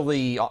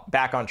officially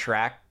back on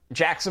track.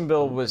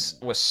 Jacksonville was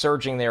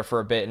surging there for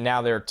a bit, and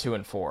now they're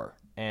 2-4,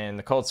 and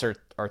the Colts are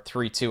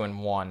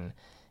 3-2-1,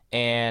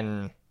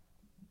 and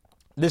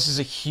this is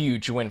a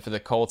huge win for the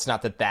Colts.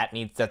 Not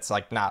that's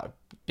like not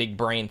big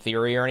brain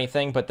theory or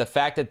anything, but the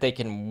fact that they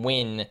can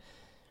win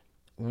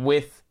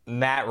with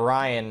Matt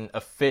Ryan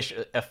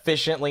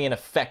efficiently and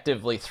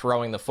effectively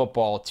throwing the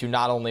football to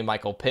not only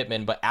Michael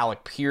Pittman, but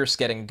Alec Pierce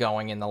getting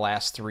going in the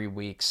last 3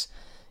 weeks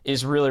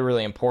is really,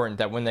 really important.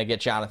 That when they get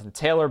Jonathan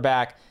Taylor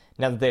back,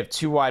 now that they have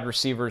 2 wide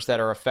receivers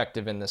that are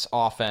effective in this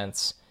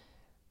offense,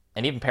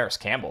 and even Paris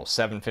Campbell,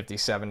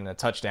 757 and a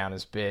touchdown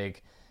is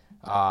big.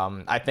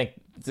 I think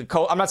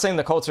I'm not saying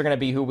the Colts are going to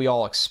be who we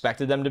all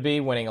expected them to be,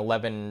 winning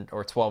 11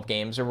 or 12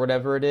 games or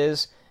whatever it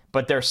is,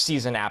 but their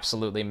season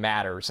absolutely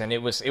matters, and it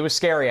was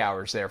scary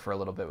hours there for a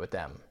little bit with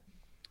them.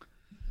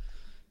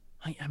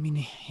 I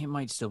mean, it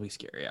might still be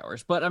scary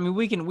hours, but I mean,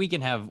 we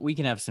can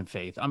have some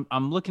faith.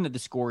 I'm looking at the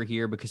score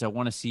here because I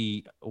want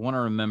to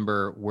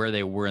remember where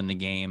they were in the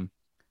game.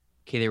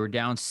 Okay, they were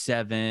down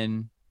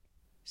 7-3,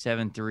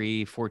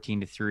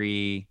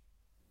 14-3,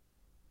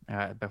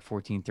 about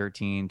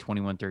 14-13,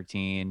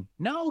 21-13.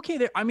 No, okay,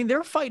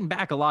 they're fighting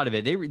back a lot of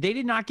it. They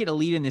did not get a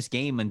lead in this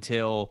game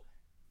until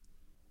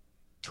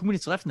 2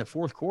 minutes left in the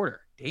fourth quarter.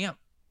 Damn.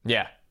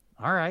 Yeah.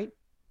 All right.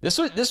 This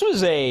was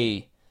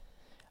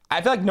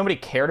I feel like nobody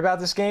cared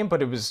about this game,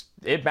 but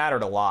it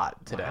mattered a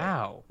lot today.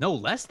 Wow. No,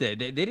 less than.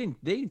 They didn't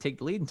take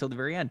the lead until the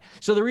very end.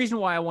 So the reason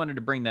why I wanted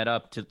to bring that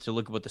up to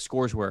look at what the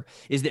scores were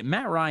is that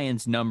Matt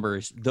Ryan's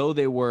numbers, though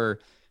they were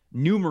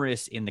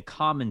numerous in the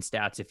common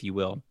stats, if you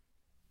will,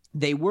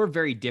 they were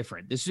very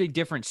different. This is a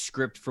different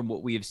script from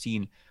what we have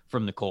seen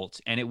from the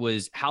Colts, and it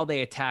was how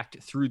they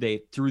attacked through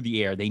the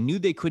air. They knew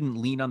they couldn't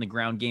lean on the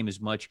ground game as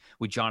much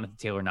with Jonathan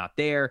Taylor not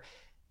there.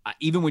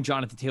 Even when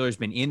Jonathan Taylor's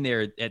been in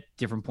there at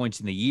different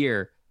points in the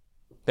year,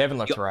 they haven't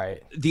looked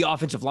right. The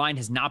offensive line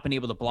has not been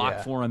able to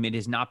block for him. It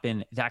has not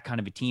been that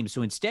kind of a team.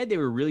 So instead, they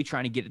were really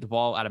trying to get the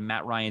ball out of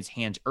Matt Ryan's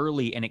hands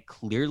early, and it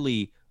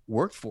clearly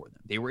worked for them.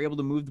 They were able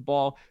to move the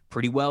ball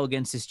pretty well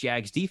against this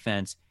Jags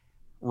defense.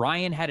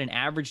 Ryan had an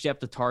average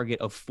depth of target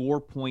of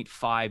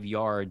 4.5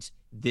 yards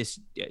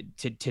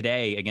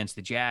today against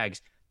the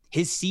Jags.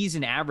 His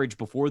season average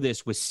before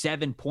this was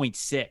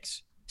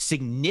 7.6,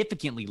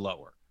 significantly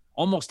lower,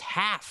 almost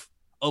half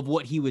of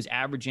what he was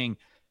averaging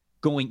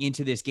going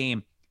into this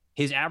game.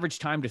 His average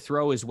time to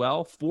throw as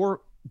well,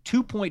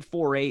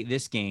 2.48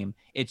 this game.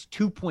 It's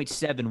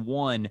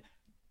 2.71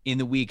 in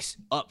the weeks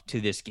up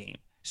to this game.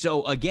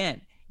 So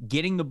again,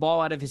 getting the ball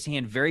out of his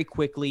hand very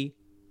quickly,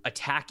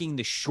 attacking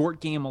the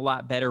short game a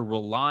lot better,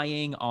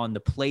 relying on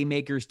the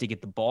playmakers to get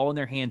the ball in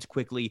their hands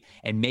quickly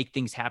and make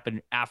things happen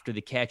after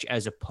the catch,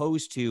 as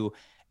opposed to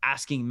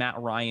asking Matt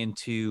Ryan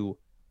to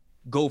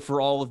go for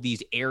all of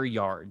these air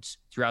yards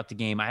throughout the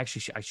game. I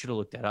should have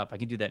looked that up. I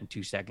can do that in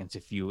 2 seconds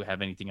if you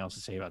have anything else to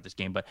say about this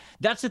game. But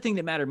that's the thing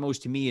that mattered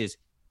most to me, is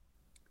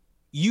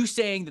you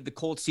saying that the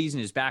Colts season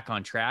is back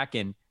on track.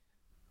 And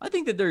I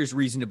think that there's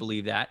reason to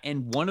believe that.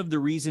 And one of the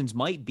reasons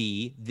might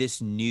be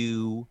this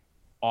new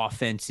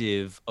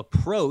offensive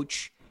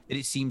approach that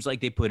it seems like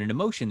they put into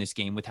motion this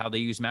game with how they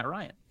use Matt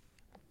Ryan.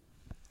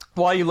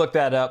 While you look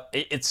that up,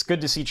 it's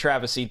good to see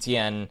Travis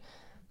Etienne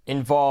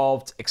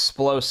involved,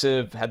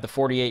 explosive, had the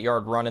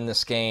 48-yard run in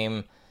this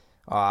game.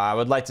 I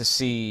would like to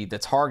see the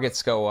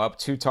targets go up.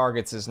 2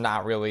 targets is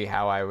not really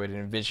how I would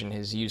envision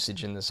his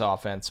usage in this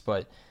offense,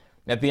 but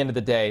at the end of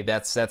the day,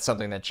 that's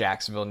something that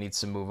Jacksonville needs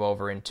to move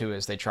over into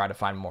as they try to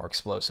find more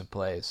explosive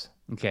plays.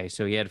 Okay,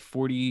 so he had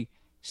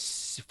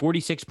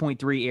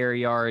 46.3 air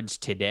yards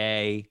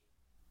today.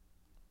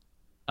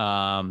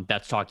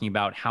 That's talking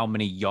about how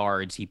many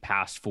yards he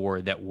passed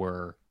for that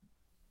were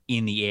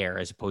in the air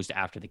as opposed to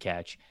after the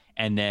catch.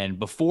 And then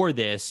before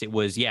this, it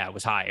was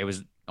high. It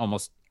was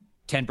almost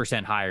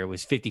 10% higher. It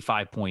was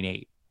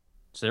 55.8.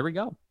 So there we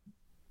go.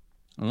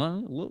 A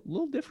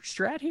little different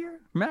strat here.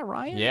 Matt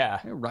Ryan. Yeah.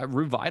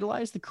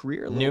 Revitalized the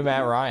career. New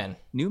Matt Ryan.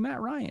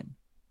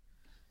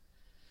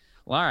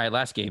 Well, all right,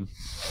 last game.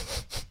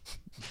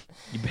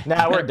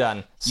 Now we're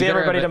done. See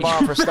everybody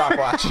tomorrow for Stock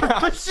Watch.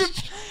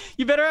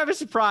 You better have a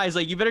surprise.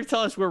 Like, you better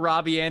tell us where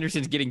Robbie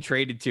Anderson's getting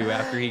traded to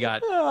after he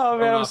got. Oh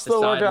man, I'm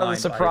still working on the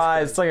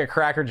surprise. It's like a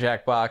Cracker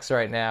Jack box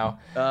right now.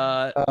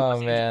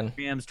 Man.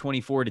 Rams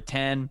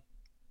 24-10.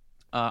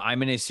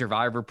 I'm in a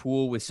survivor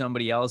pool with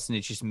somebody else, and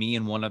it's just me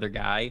and one other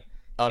guy.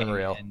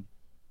 Unreal. And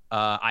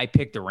I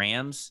picked the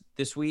Rams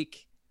this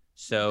week,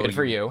 so good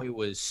for you. It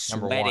was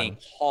sweating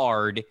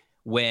hard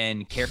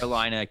when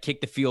Carolina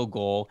kicked the field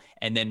goal,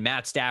 and then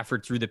Matt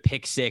Stafford threw the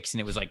pick six, and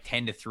it was like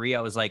 10-3.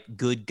 I was like,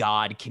 good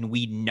God, can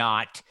we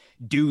not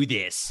do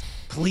this,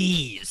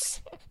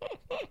 please?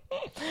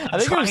 I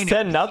think it was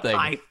 10-0.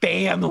 My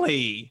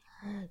family.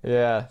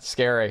 Yeah,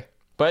 scary.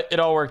 But it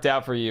all worked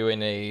out for you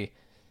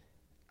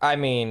I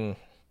mean,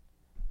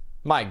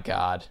 my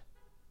God.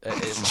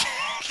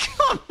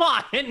 Come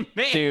on,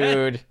 man.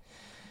 Dude.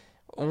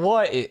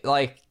 What?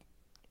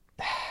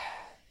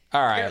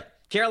 All right.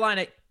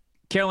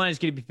 Carolina's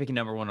going to be picking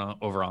number 1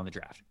 overall in the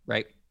draft,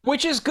 right?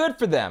 Which is good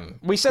for them.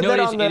 We said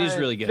it is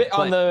really good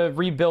on the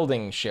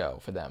rebuilding show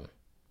for them.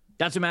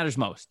 That's what matters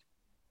most.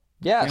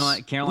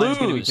 Yes. Carolina's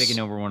going to be picking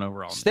number 1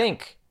 overall.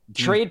 Stink.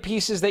 Trade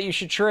pieces that you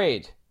should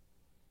trade.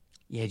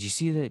 Yeah, did you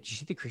see the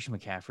Christian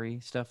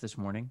McCaffrey stuff this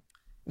morning?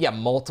 Yeah,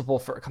 multiple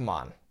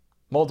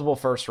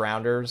first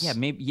rounders. Yeah,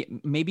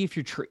 maybe if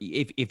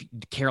if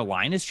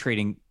Carolina's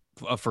trading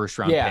a first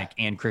round pick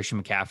and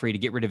Christian McCaffrey to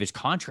get rid of his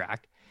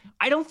contract,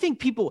 I don't think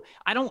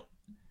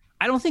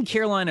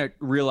Carolina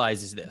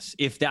realizes this,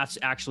 if that's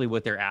actually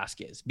what their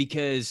ask is,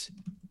 because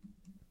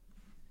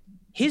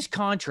his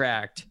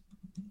contract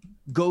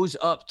goes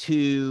up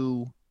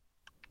to,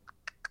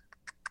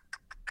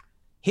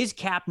 his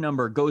cap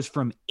number goes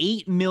from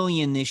 $8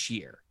 million this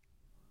year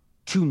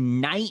to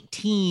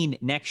 19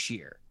 next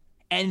year,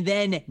 and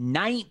then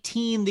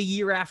 19 the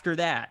year after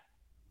that,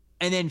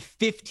 and then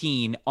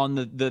 15 on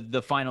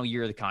the final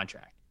year of the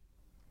contract.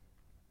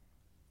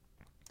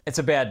 It's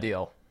a bad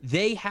deal.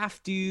 They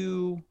have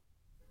to.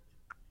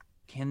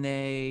 Can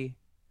they?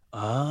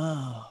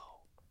 Oh,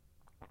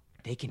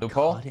 they can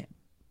Loophole? cut him.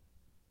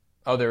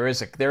 Oh, there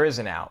is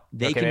an out.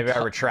 Maybe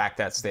I retract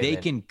that statement.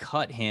 They can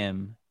cut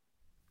him.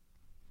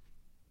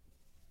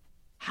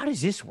 How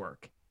does this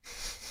work?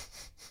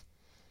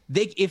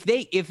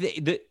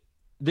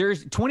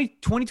 There's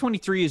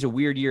 2023 is a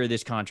weird year of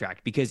this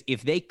contract, because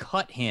if they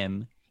cut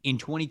him in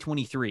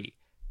 2023,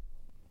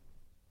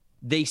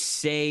 they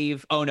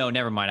save. Oh no,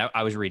 never mind.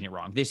 I was reading it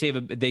wrong. They save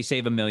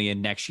 $1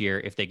 million next year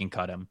if they can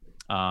cut him.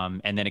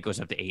 And then it goes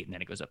up to 8, and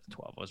then it goes up to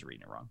 12. I was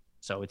reading it wrong.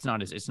 So it's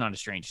not as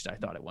strange as I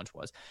thought it once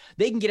was.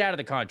 They can get out of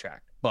the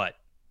contract, but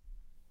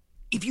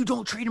if you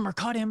don't trade him or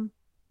cut him,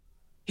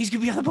 he's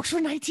gonna be on the books for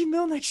 $19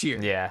 million next year.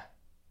 Yeah,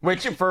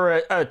 which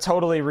for a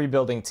totally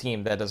rebuilding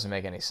team, that doesn't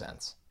make any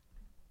sense.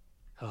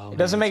 It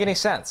doesn't make any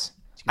sense.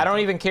 I don't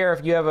even care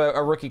if you have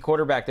a rookie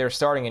quarterback there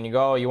starting and you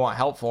go, oh, you want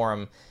help for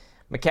him.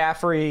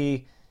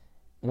 McCaffrey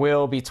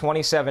will be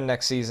 27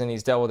 next season.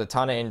 He's dealt with a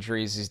ton of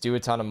injuries. He's due a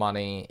ton of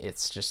money.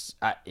 It's just,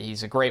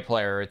 he's a great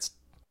player.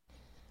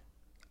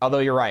 Although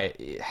you're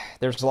right,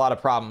 there's a lot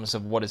of problems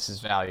of what is his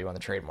value on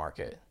the trade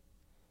market.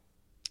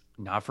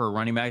 Not for a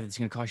running back that's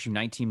going to cost you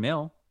 $19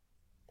 million.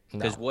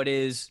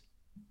 Because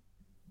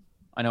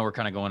I know we're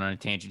kind of going on a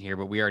tangent here,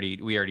 but we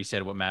already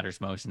said what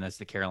matters most, and that's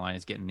the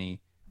Carolinas getting the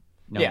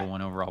number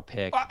 1 overall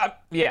pick.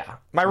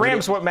 My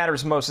Rams, what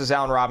matters most is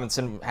Allen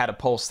Robinson had a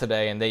pulse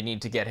today, and they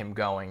need to get him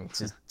going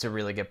to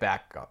really get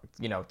back,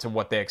 to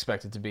what they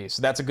expect it to be.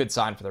 So that's a good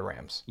sign for the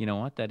Rams. You know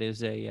what? That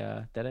is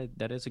a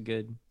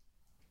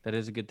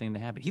good thing to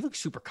happen. He looks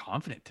super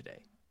confident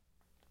today.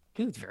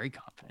 He looks very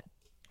confident.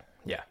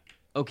 Yeah.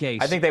 Okay.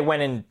 I think they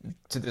went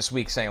into this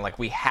week saying like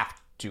we have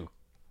to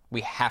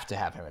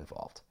have him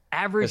involved.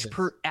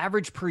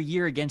 Average per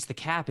year against the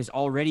cap is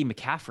already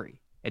McCaffrey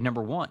at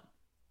number 1.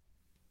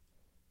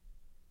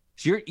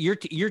 So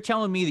you're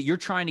telling me that you're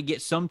trying to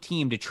get some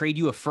team to trade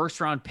you a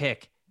first-round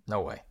pick? No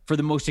way. For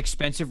the most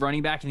expensive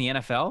running back in the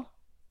NFL?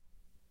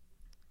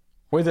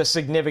 With a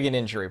significant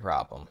injury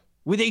problem.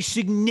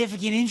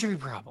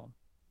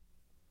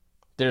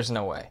 There's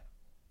no way.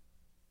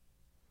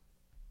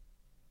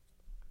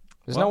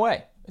 No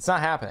way. It's not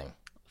happening.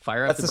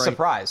 That's the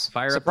surprise.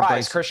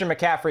 Surprise. Christian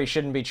McCaffrey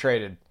shouldn't be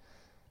traded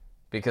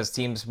because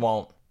teams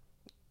won't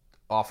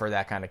offer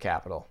that kind of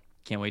capital.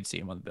 Can't wait to see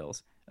him on the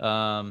Bills.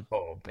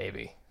 Oh,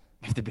 baby.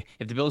 If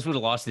the Bills would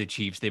have lost to the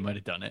Chiefs, they might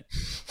have done it.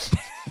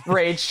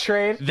 Rage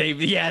trade?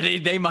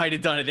 They might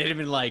have done it. They'd have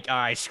been like, all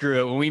right,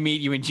 screw it. When we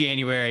meet you in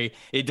January,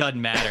 it doesn't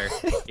matter.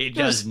 It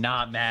does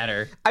not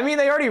matter. I mean,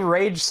 they already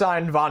rage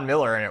signed Von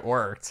Miller and it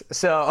worked.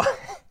 So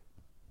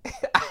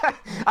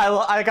I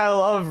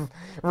love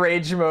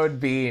Rage Mode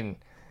Bean.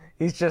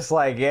 He's just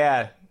like,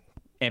 yeah.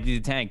 Empty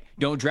the tank.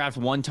 Don't draft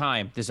one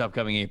time this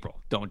upcoming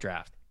April. Don't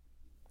draft.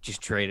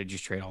 Just trade it.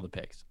 Just trade all the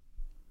picks.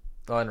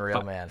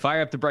 Unreal, man.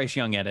 Fire up the Bryce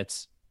Young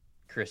edits.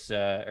 Chris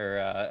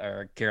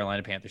or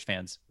Carolina Panthers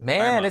fans.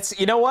 Man,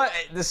 you know what?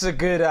 This is a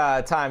good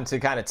time to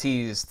kind of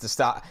tease the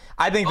stock.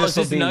 I think this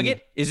will be the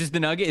nugget. Is this the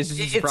nugget? Is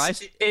this a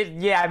surprise?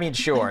 Yeah, I mean,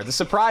 sure. The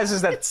surprise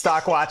is that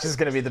Stock Watch is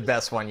going to be the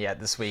best one yet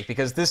this week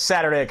because this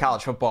Saturday at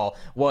college football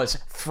was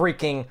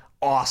freaking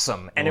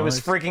awesome, and it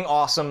was freaking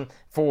awesome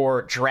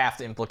for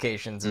draft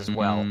implications as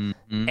well.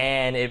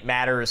 And it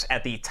matters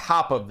at the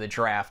top of the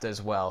draft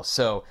as well.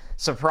 So,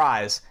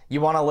 surprise, you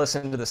want to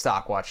listen to the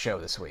Stock Watch show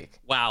this week.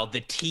 Wow,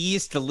 the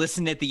tease to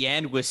listen at the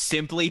end was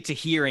simply to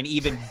hear an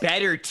even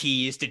better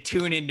tease to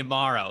tune in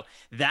tomorrow.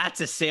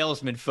 That's a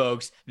salesman,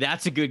 folks.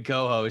 That's a good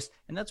co-host.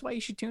 And that's why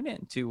you should tune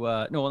in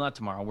to, not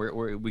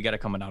tomorrow. We got it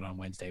coming out on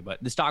Wednesday.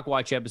 But the Stock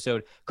Watch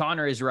episode,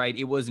 Connor is right.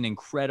 It was an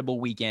incredible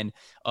weekend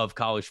of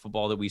college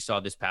football that we saw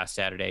this past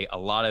Saturday. A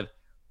lot of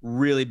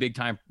really big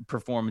time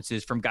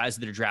performances from guys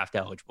that are draft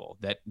eligible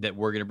that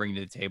we're going to bring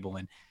to the table.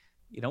 And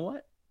you know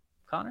what,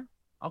 Connor,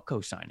 I'll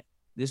co-sign it.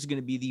 This is going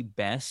to be the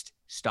best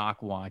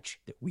Stock Watch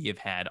that we have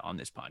had on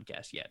this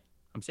podcast yet.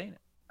 I'm saying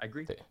it. I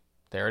agree.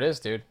 There it is,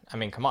 dude. I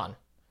mean, come on.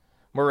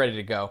 We're ready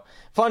to go.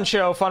 Fun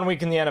show, fun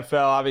week in the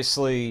NFL.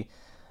 Obviously,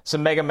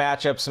 some mega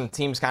matchups, some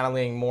teams kind of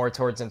leaning more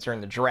towards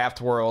entering the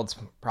draft world.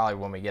 Probably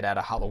when we get out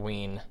of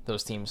Halloween,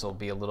 those teams will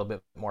be a little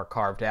bit more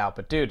carved out.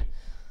 But, dude,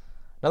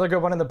 another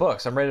good one in the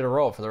books. I'm ready to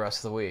roll for the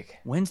rest of the week.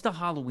 When's the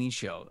Halloween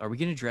show? Are we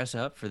going to dress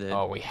up for the?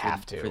 Oh, we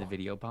have to for the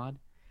video pod.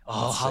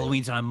 Oh,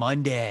 Halloween's on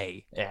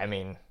Monday. Yeah, I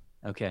mean.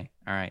 Okay.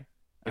 All right.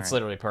 It's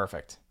literally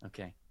perfect.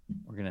 Okay.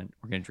 We're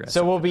gonna dress.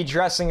 So we'll be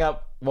dressing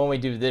up when we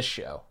do this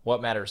show.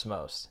 What matters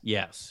most?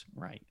 Yes.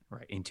 Right.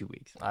 In 2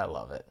 weeks. I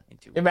love it. In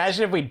 2 weeks.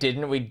 Imagine if we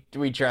didn't.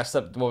 We dressed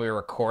up when we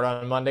record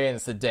on Monday, and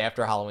it's the day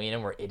after Halloween,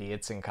 and we're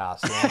idiots in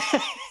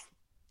costume.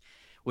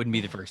 Wouldn't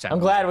be the first time.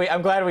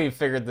 I'm glad we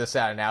figured this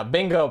out now.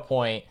 Bingo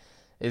point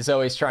is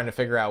always trying to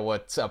figure out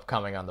what's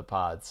upcoming on the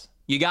pods.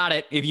 You got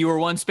it. If you were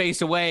one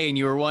space away and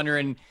you were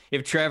wondering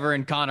if Trevor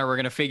and Connor were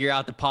going to figure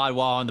out the pod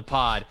while on the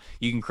pod,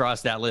 you can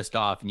cross that list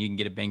off and you can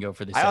get a bingo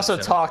for this. I also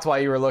talked while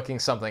you were looking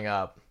something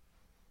up.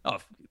 Oh,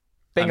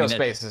 bingo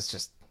space is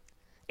just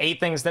 8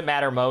 things that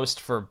matter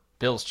most for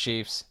Bills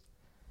Chiefs.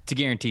 It's a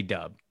guaranteed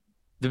dub.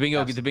 The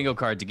bingo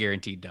card's a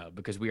guaranteed dub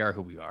because we are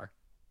who we are.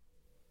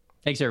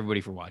 Thanks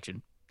everybody for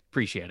watching.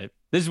 Appreciate it.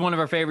 This is one of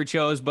our favorite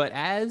shows, but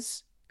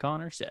as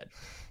Connor said,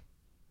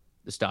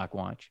 the Stock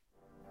Watch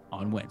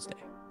on Wednesday,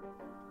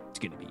 it's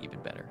going to be even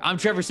better. I'm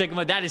Trevor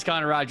Sikkema. That is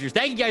Connor Rogers.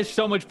 Thank you guys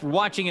so much for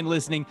watching and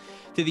listening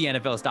to the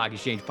NFL Stock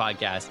Exchange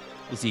podcast.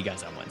 We'll see you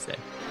guys on Wednesday.